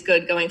to be as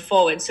good going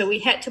forward. So we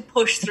had to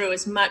push through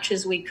as much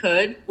as we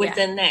could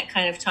within that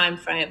kind of time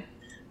frame.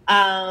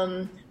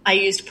 I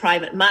used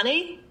private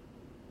money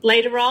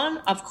later on,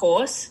 of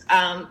course,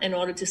 in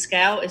order to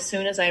scale. As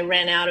soon as I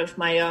ran out of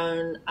my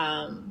own,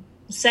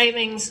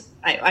 savings.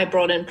 I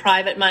brought in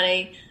private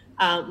money.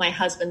 My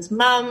husband's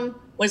mum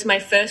was my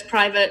first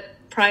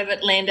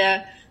private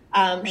lender.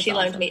 She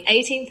loaned me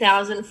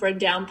 $18,000 for a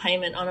down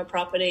payment on a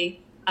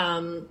property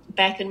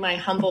back in my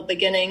humble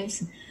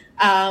beginnings.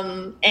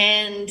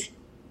 And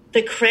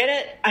the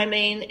credit, I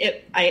mean,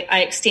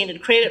 I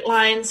extended credit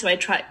lines. So I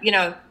tried,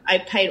 I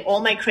paid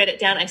all my credit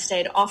down. I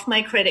stayed off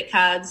my credit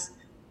cards.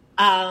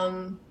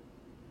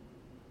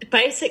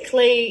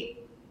 Basically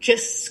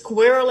just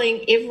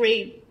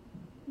squirreling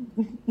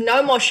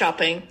no more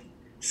shopping,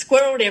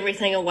 squirreled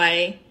everything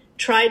away,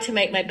 tried to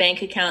make my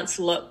bank accounts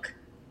look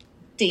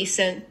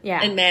decent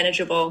and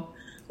manageable.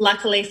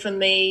 Luckily for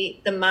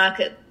me, the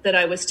market that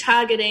I was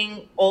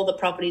targeting, all the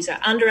properties are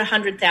under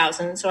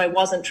 100,000. So I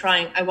wasn't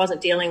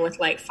dealing with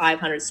like $500,000,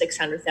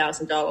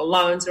 $600,000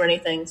 loans or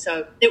anything.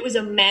 So it was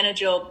a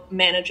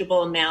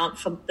manageable amount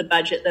for the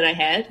budget that I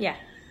had. Yeah.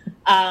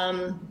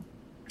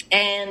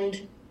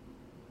 And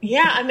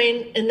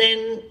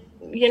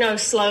then,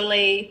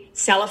 slowly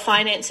seller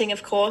financing,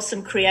 of course,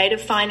 some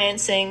creative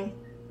financing,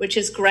 which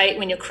is great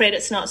when your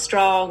credit's not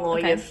strong or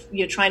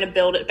you're trying to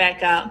build it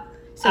back up.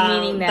 So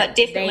meaning that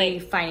they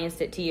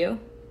financed it to you?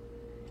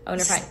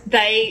 Owner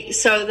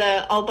finance?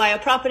 I'll buy a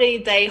property,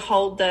 they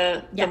hold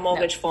the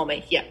mortgage for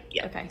me. Yeah.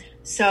 Okay.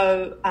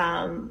 So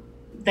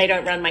they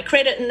don't run my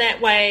credit in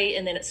that way,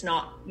 and then it's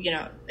not,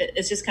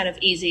 it's just kind of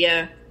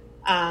easier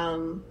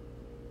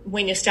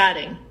when you're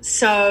starting.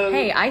 So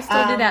hey, I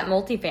still do that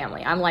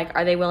multifamily. I'm like,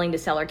 are they willing to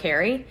sell or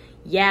carry?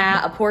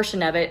 Yeah, a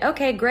portion of it.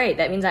 Okay, great.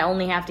 That means I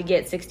only have to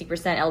get 60%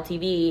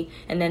 LTV,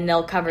 and then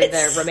they'll cover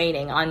the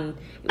remaining on.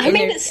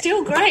 It's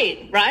still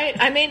great, right?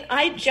 I mean,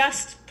 I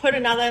just put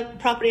another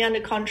property under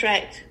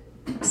contract,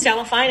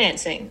 seller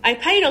financing. I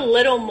paid a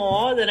little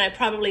more than I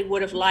probably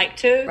would have liked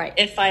to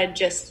if I had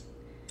just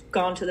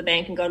gone to the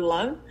bank and got a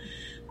loan.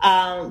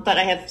 But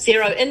I have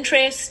zero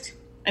interest.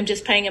 I'm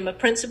just paying them a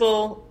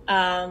principal.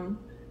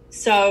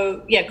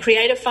 So,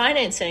 creative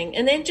financing,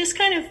 and then just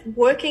kind of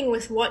working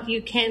with what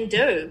you can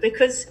do,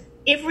 because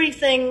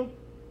everything,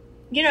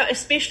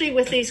 especially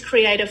with these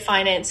creative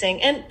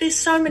financing, and there's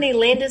so many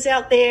lenders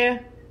out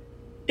there,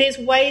 there's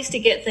ways to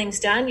get things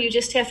done. You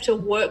just have to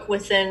work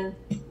with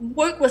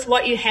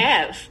what you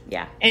have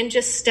and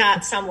just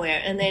start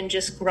somewhere and then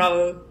just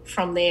grow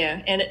from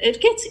there. And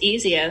it gets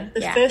easier.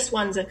 The first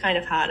ones are kind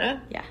of harder.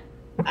 Yeah.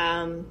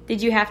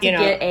 Did you have to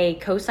get a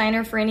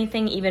cosigner for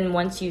anything, even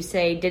once you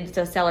did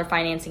the seller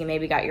financing and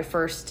maybe got your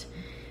first?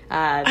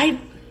 I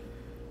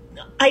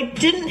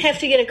didn't have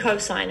to get a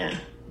cosigner,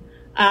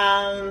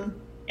 and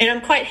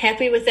I'm quite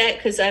happy with that,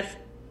 because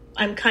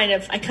I'm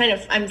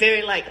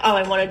very like,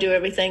 I want to do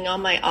everything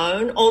on my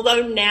own.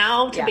 Although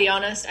now, to be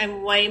honest,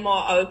 I'm way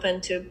more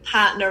open to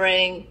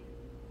partnering,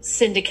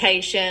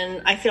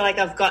 syndication. I feel like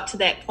I've got to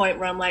that point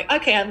where I'm like,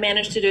 okay, I've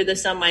managed to do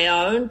this on my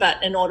own,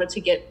 but in order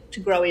to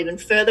grow even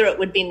further, it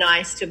would be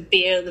nice to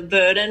bear the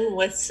burden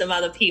with some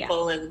other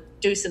people and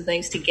do some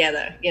things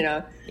together,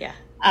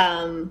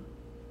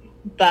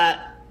 but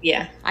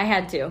I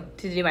had to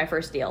do my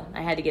first deal.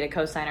 I had to get a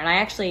cosigner, and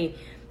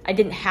I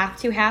didn't have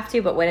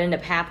to, but what ended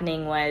up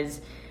happening was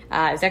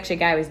it was actually a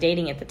guy I was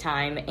dating at the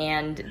time,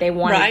 and they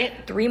wanted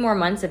 3 more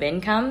months of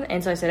income.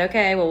 And so I said,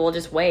 okay, well, we'll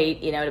just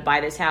wait, to buy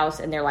this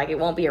house. And they're like, it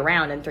won't be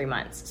around in 3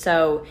 months.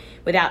 So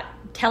without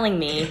telling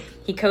me,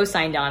 he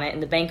co-signed on it,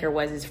 and the banker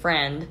was his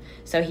friend.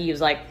 So he was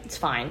like, it's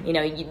fine.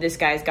 This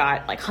guy's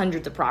got like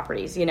hundreds of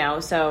properties, so I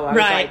was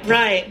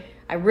like,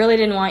 I really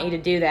didn't want you to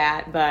do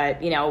that,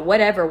 but,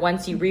 whatever.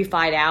 Once you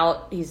refied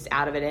out, he's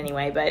out of it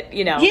anyway, but,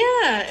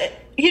 Yeah,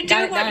 you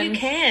do what you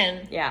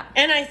can. Yeah.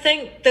 And I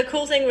think the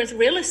cool thing with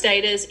real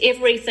estate is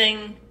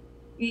everything,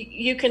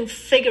 you can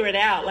figure it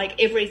out.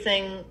 Like,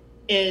 everything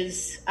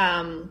is,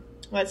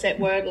 what's that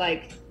word?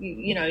 Like,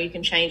 you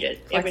can change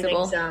it.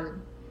 Flexible. Everything's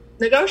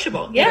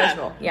negotiable. Yeah.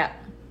 Negotiable, yeah.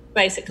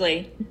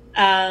 Basically.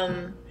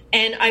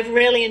 And I've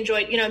really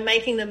enjoyed,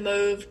 making the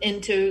move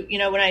into,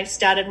 when I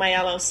started my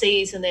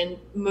LLCs and then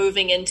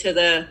moving into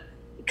the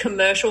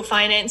commercial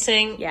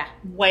financing. Yeah.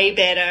 Way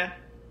better.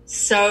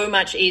 So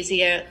much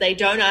easier. They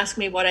don't ask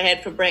me what I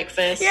had for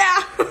breakfast.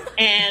 Yeah.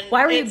 And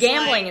why were you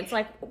gambling? It's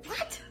like,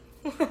 what?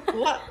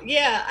 What?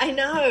 Yeah, I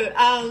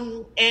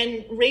know.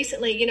 And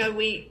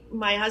recently,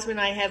 my husband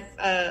and I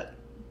have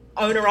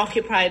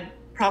owner-occupied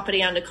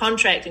property under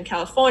contract in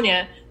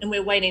California, and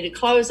we're waiting to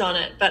close on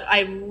it. But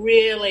I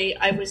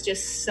was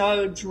just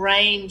so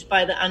drained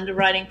by the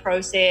underwriting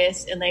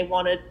process, and they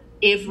wanted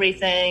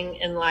everything.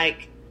 And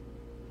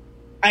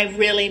I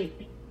really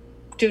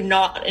do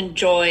not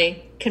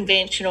enjoy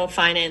conventional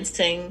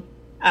financing.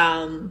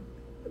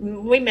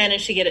 We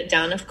managed to get it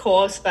done, of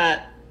course,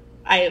 but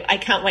I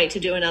can't wait to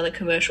do another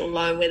commercial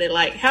loan where they're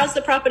like, how's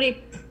the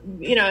property,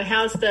 it's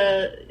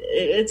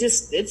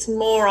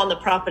more on the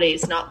property.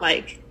 It's not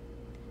like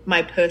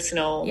my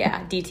personal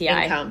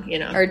DTI income,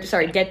 or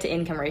sorry, debt to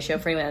income ratio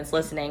for anyone that's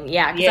listening.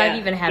 Because I've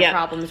even had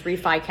problems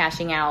refi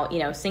cashing out,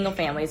 single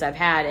families I've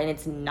had, and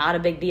it's not a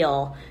big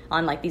deal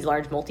on like these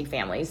large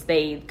multifamilies.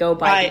 They go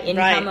by the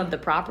income of the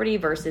property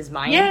versus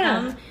my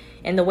income,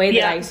 and the way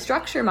that I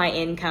structure my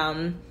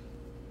income,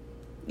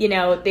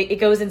 it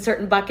goes in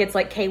certain buckets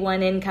like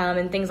K1 income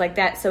and things like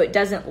that. So it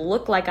doesn't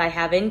look like I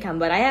have income,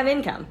 but I have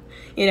income.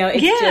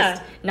 It's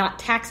just not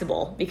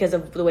taxable because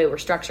of the way we're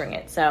structuring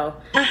it. So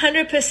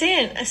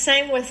 100%.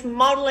 Same with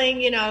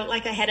modeling,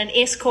 like I had an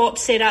S Corp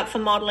set up for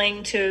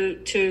modeling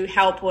to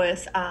help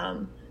with,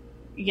 all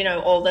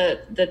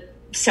the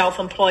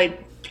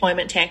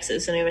self-employment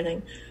taxes and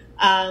everything.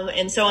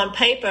 And so on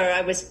paper,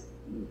 I was,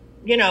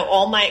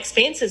 all my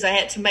expenses, I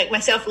had to make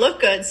myself look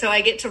good. So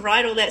I get to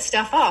write all that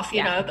stuff off,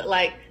 but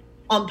like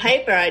on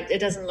paper, it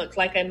doesn't look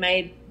like I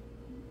made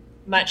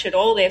much at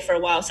all there for a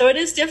while. So it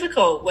is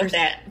difficult with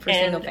that. For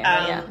single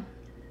family,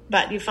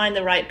 But you find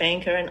the right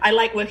banker. And I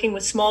like working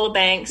with smaller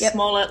banks,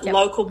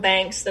 local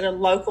banks that are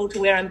local to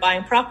where I'm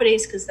buying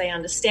properties because they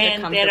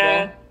understand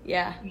better.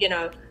 Yeah.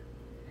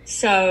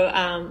 So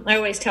I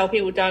always tell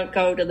people, don't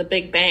go to the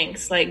big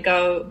banks. Like,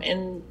 go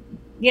and,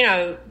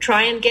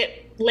 try and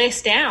get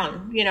less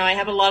down. I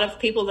have a lot of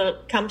people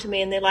that come to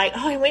me and they're like,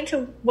 oh, I went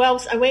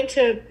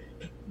to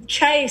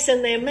Chase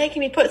and they're making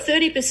me put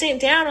 30%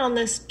 down on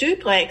this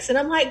duplex. And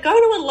I'm like, go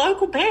to a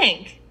local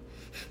bank.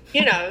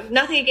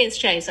 Nothing against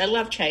Chase. I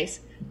love Chase.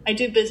 I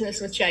do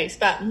business with Chase,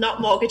 but not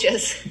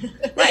mortgages.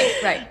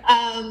 Right.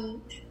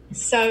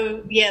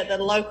 So yeah, the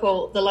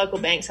local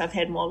banks I've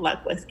had more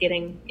luck with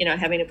getting,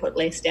 having to put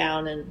less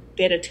down and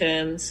better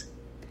terms.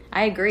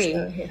 I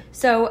agree.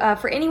 So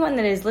for anyone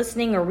that is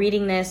listening or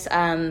reading this,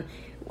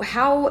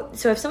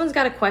 if someone's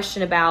got a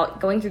question about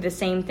going through the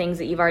same things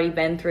that you've already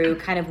been through,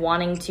 kind of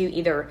wanting to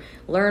either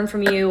learn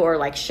from you or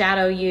like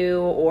shadow you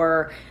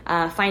or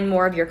find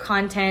more of your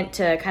content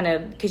to kind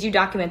of, because you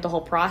document the whole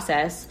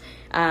process,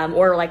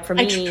 or like for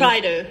me, I try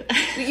to.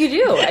 You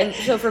do. And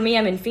so for me,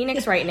 I'm in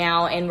Phoenix right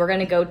now and we're going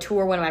to go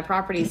tour one of my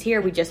properties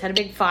here. We just had a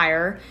big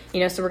fire,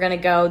 so we're going to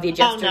go, the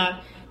adjuster. Oh, no.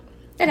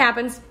 It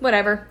happens,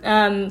 whatever.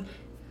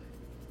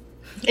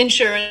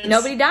 Insurance.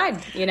 Nobody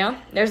died,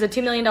 There's a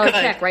 $2 million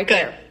check right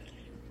there.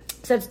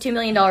 So it's $2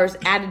 million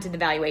added to the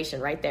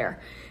valuation right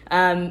there.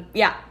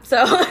 So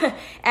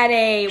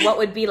at what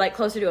would be like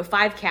closer to a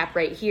 5 cap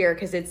rate here,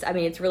 because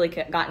it's really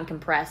gotten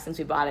compressed since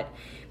we bought it.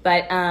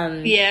 But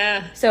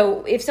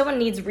so if someone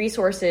needs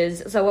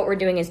resources, so what we're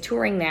doing is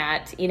touring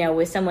that,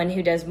 with someone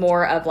who does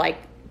more of like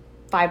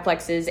 5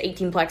 plexes,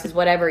 18 plexes,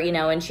 whatever,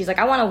 and she's like,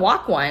 I want to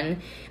walk one,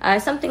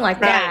 something like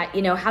that.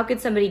 How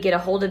could somebody get a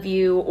hold of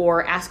you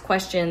or ask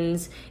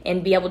questions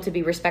and be able to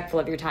be respectful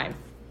of your time?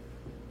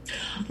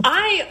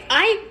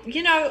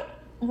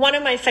 One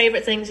of my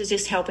favorite things is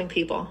just helping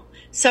people.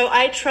 So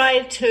I try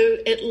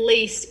to at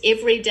least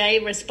every day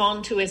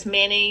respond to as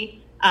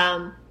many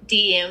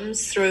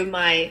DMs through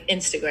my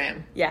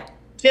Instagram. Yeah.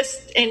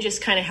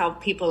 Just kind of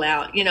help people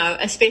out,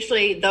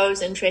 especially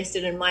those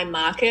interested in my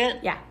market.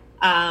 Yeah.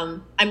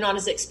 I'm not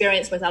as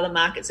experienced with other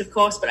markets, of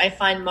course, but I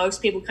find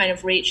most people kind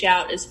of reach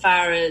out as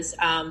far as,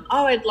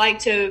 I'd like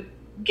to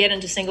get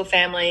into single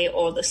family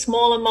or the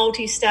smaller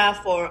multi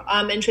stuff, or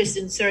I'm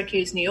interested in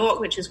Syracuse, New York,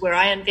 which is where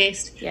I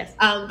invest. Yes.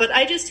 But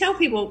I just tell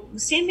people,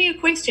 send me your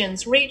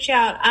questions, reach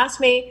out, ask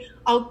me,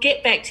 I'll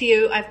get back to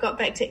you. I've got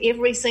back to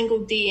every single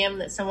DM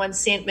that someone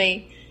sent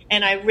me,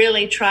 and I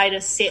really try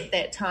to set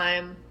that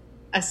time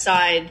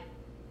aside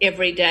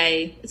every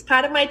day. It's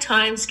part of my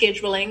time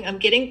scheduling. I'm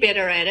getting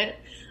better at it.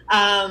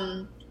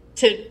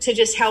 To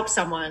just help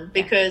someone,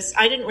 because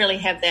I didn't really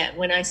have that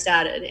when I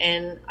started,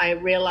 and I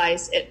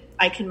realized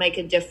I can make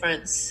a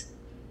difference,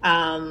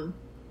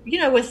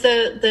 with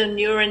the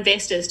newer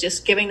investors,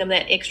 just giving them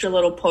that extra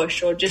little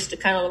push, or just a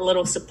kind of a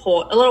little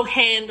support, a little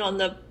hand on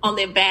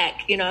their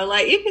back,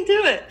 like, you can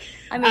do it.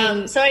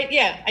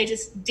 I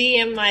just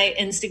DM my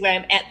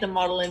Instagram at the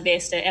model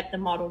investor, at the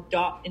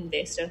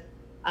model.investor,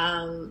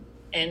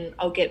 and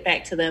I'll get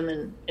back to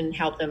them and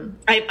help them.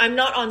 I'm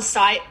not on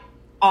site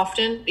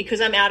often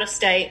because I'm out of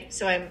state,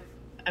 so I'm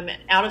an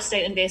out of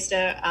state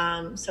investor.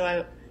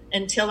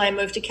 Until I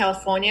move to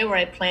California, where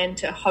I plan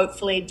to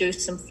hopefully do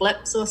some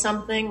flips or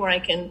something, where I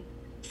can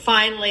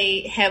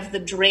finally have the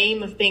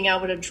dream of being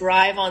able to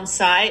drive on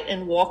site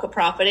and walk a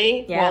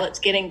property while it's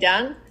getting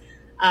done.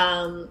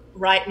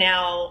 Right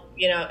now,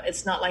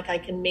 it's not like I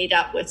can meet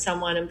up with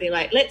someone and be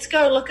like, let's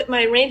go look at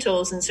my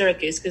rentals in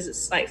Syracuse, because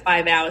it's like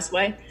 5 hours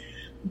away.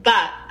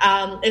 But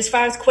as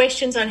far as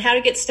questions on how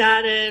to get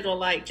started, or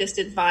like just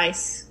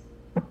advice,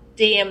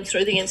 DM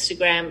through the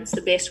Instagram. It's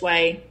the best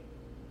way.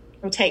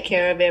 We'll take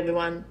care of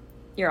everyone.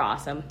 You're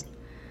awesome.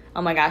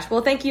 Oh my gosh.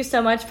 Well, thank you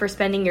so much for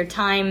spending your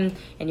time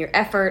and your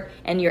effort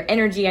and your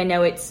energy. I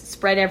know it's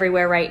spread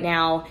everywhere right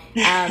now.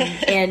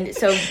 And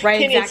so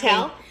Can you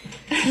tell?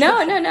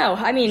 No.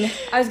 I mean,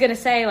 I was going to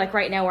say, like,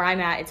 right now where I'm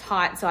at, it's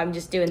hot, so I'm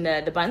just doing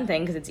the bun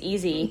thing because it's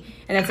easy.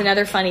 And that's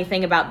another funny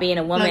thing about being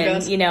a woman,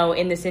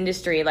 in this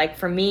industry. Like,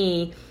 for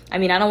me, I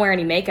mean, I don't wear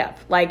any makeup.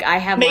 Like, I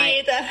have Me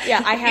either.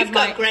 Yeah, I have You've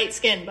got great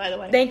skin, by the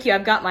way. Thank you.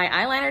 I've got my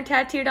eyeliner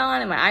tattooed on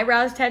and my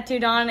eyebrows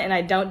tattooed on, and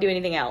I don't do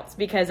anything else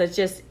because it's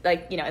just,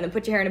 like, and then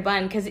put your hair in a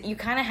bun, because you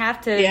kind of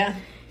have to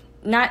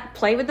not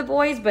play with the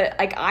boys, but,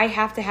 like, I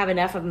have to have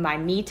enough of my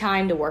me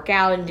time to work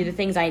out and do the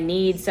things I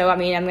need. So, I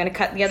mean, I'm going to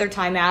cut the other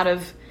time out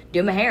of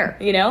do my hair,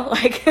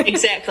 like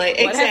Exactly.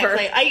 whatever.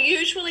 I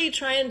usually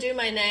try and do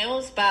my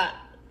nails, but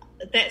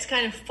that's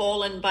kind of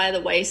fallen by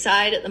the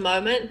wayside at the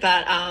moment.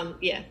 But I'm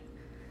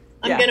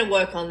going to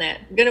work on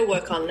that.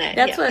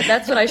 That's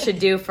what I should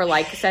do for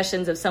like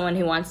sessions of someone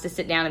who wants to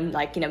sit down and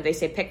like, they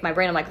say pick my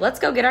brain. I'm like, let's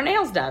go get our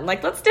nails done.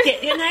 Like, let's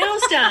get your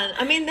nails done.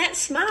 I mean, that's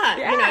smart.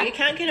 Yeah. You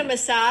can't get a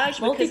massage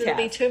because it'll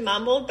be Multitask. too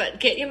mumbled, but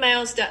get your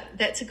nails done.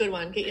 That's a good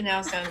one. Get your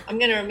nails done. I'm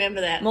going to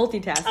remember that.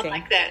 Multitasking. I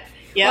like that.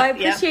 Yeah, well, I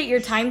appreciate your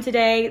time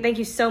today. Thank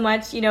you so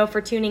much, for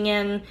tuning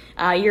in.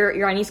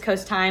 You're on East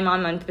Coast time.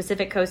 I'm on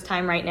Pacific Coast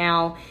time right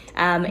now.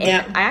 And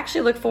I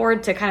actually look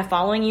forward to kind of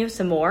following you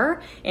some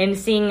more and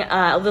seeing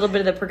a little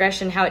bit of the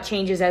progression, how it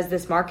changes as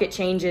this market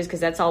changes, because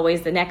that's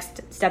always the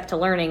next step to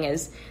learning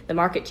is the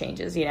market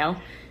changes,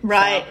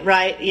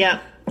 Right, yeah.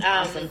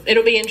 Awesome.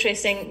 It'll be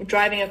interesting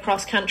driving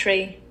across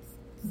country,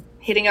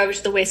 heading over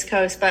to the West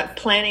Coast, but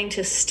planning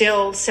to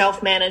still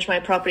self-manage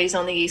my properties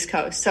on the East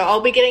Coast. So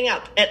I'll be getting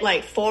up at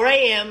like 4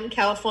 a.m.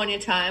 California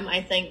time,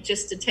 I think,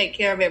 just to take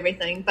care of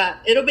everything. But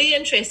it'll be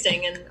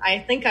interesting, and I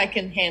think I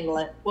can handle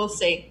it. We'll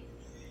see.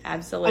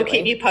 Absolutely. I'll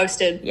keep you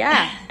posted.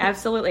 Yeah,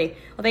 absolutely.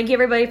 Well, thank you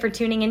everybody for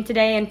tuning in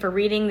today and for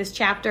reading this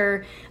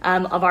chapter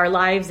of our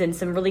lives and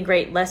some really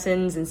great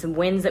lessons and some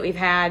wins that we've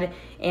had.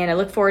 And I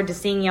look forward to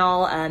seeing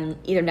y'all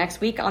either next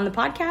week on the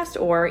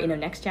podcast or,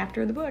 next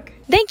chapter of the book.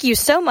 Thank you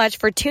so much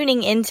for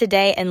tuning in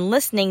today and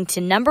listening to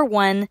Number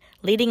One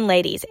Leading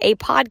Ladies, a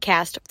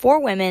podcast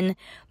for women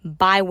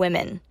by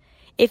women.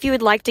 If you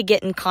would like to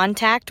get in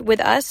contact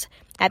with us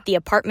at The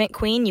Apartment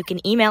Queen, you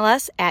can email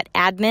us at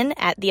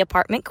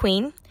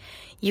admin@theapartmentqueen.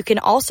 You can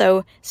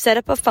also set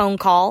up a phone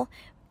call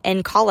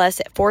and call us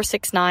at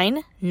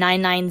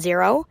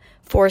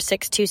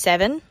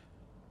 469-990-4627.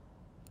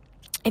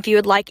 If you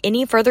would like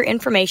any further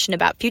information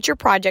about future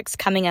projects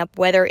coming up,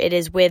 whether it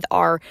is with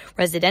our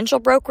residential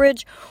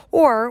brokerage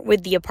or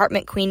with the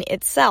Apartment Queen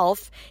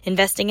itself,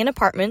 investing in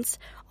apartments,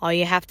 all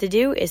you have to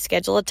do is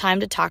schedule a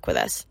time to talk with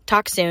us.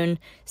 Talk soon.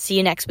 See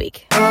you next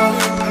week.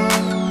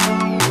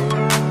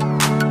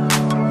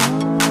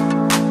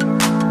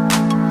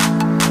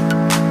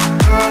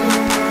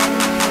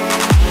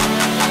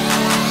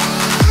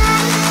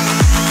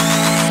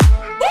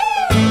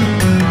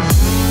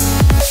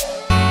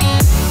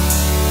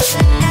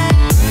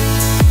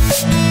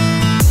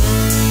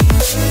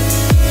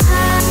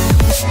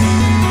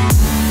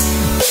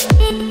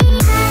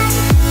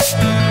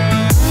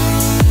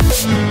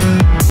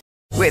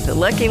 With the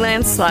Lucky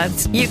Land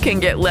Slots, you can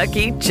get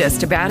lucky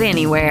just about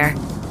anywhere.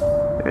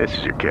 This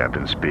is your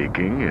captain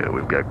speaking.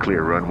 We've got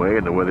clear runway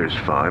and the weather's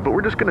fine, but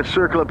we're just going to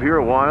circle up here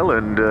a while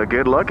and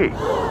get lucky.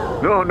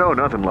 No,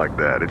 nothing like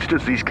that. It's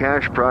just these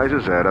cash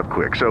prizes add up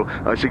quick. So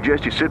I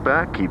suggest you sit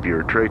back, keep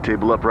your tray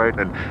table upright,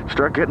 and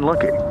start getting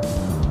lucky.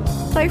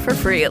 Play for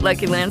free at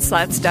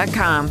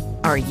LuckyLandSlots.com.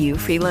 Are you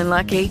feeling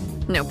lucky?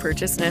 No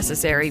purchase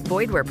necessary.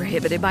 Void where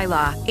prohibited by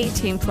law.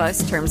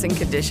 18+ terms and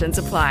conditions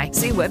apply.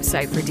 See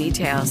website for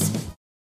details.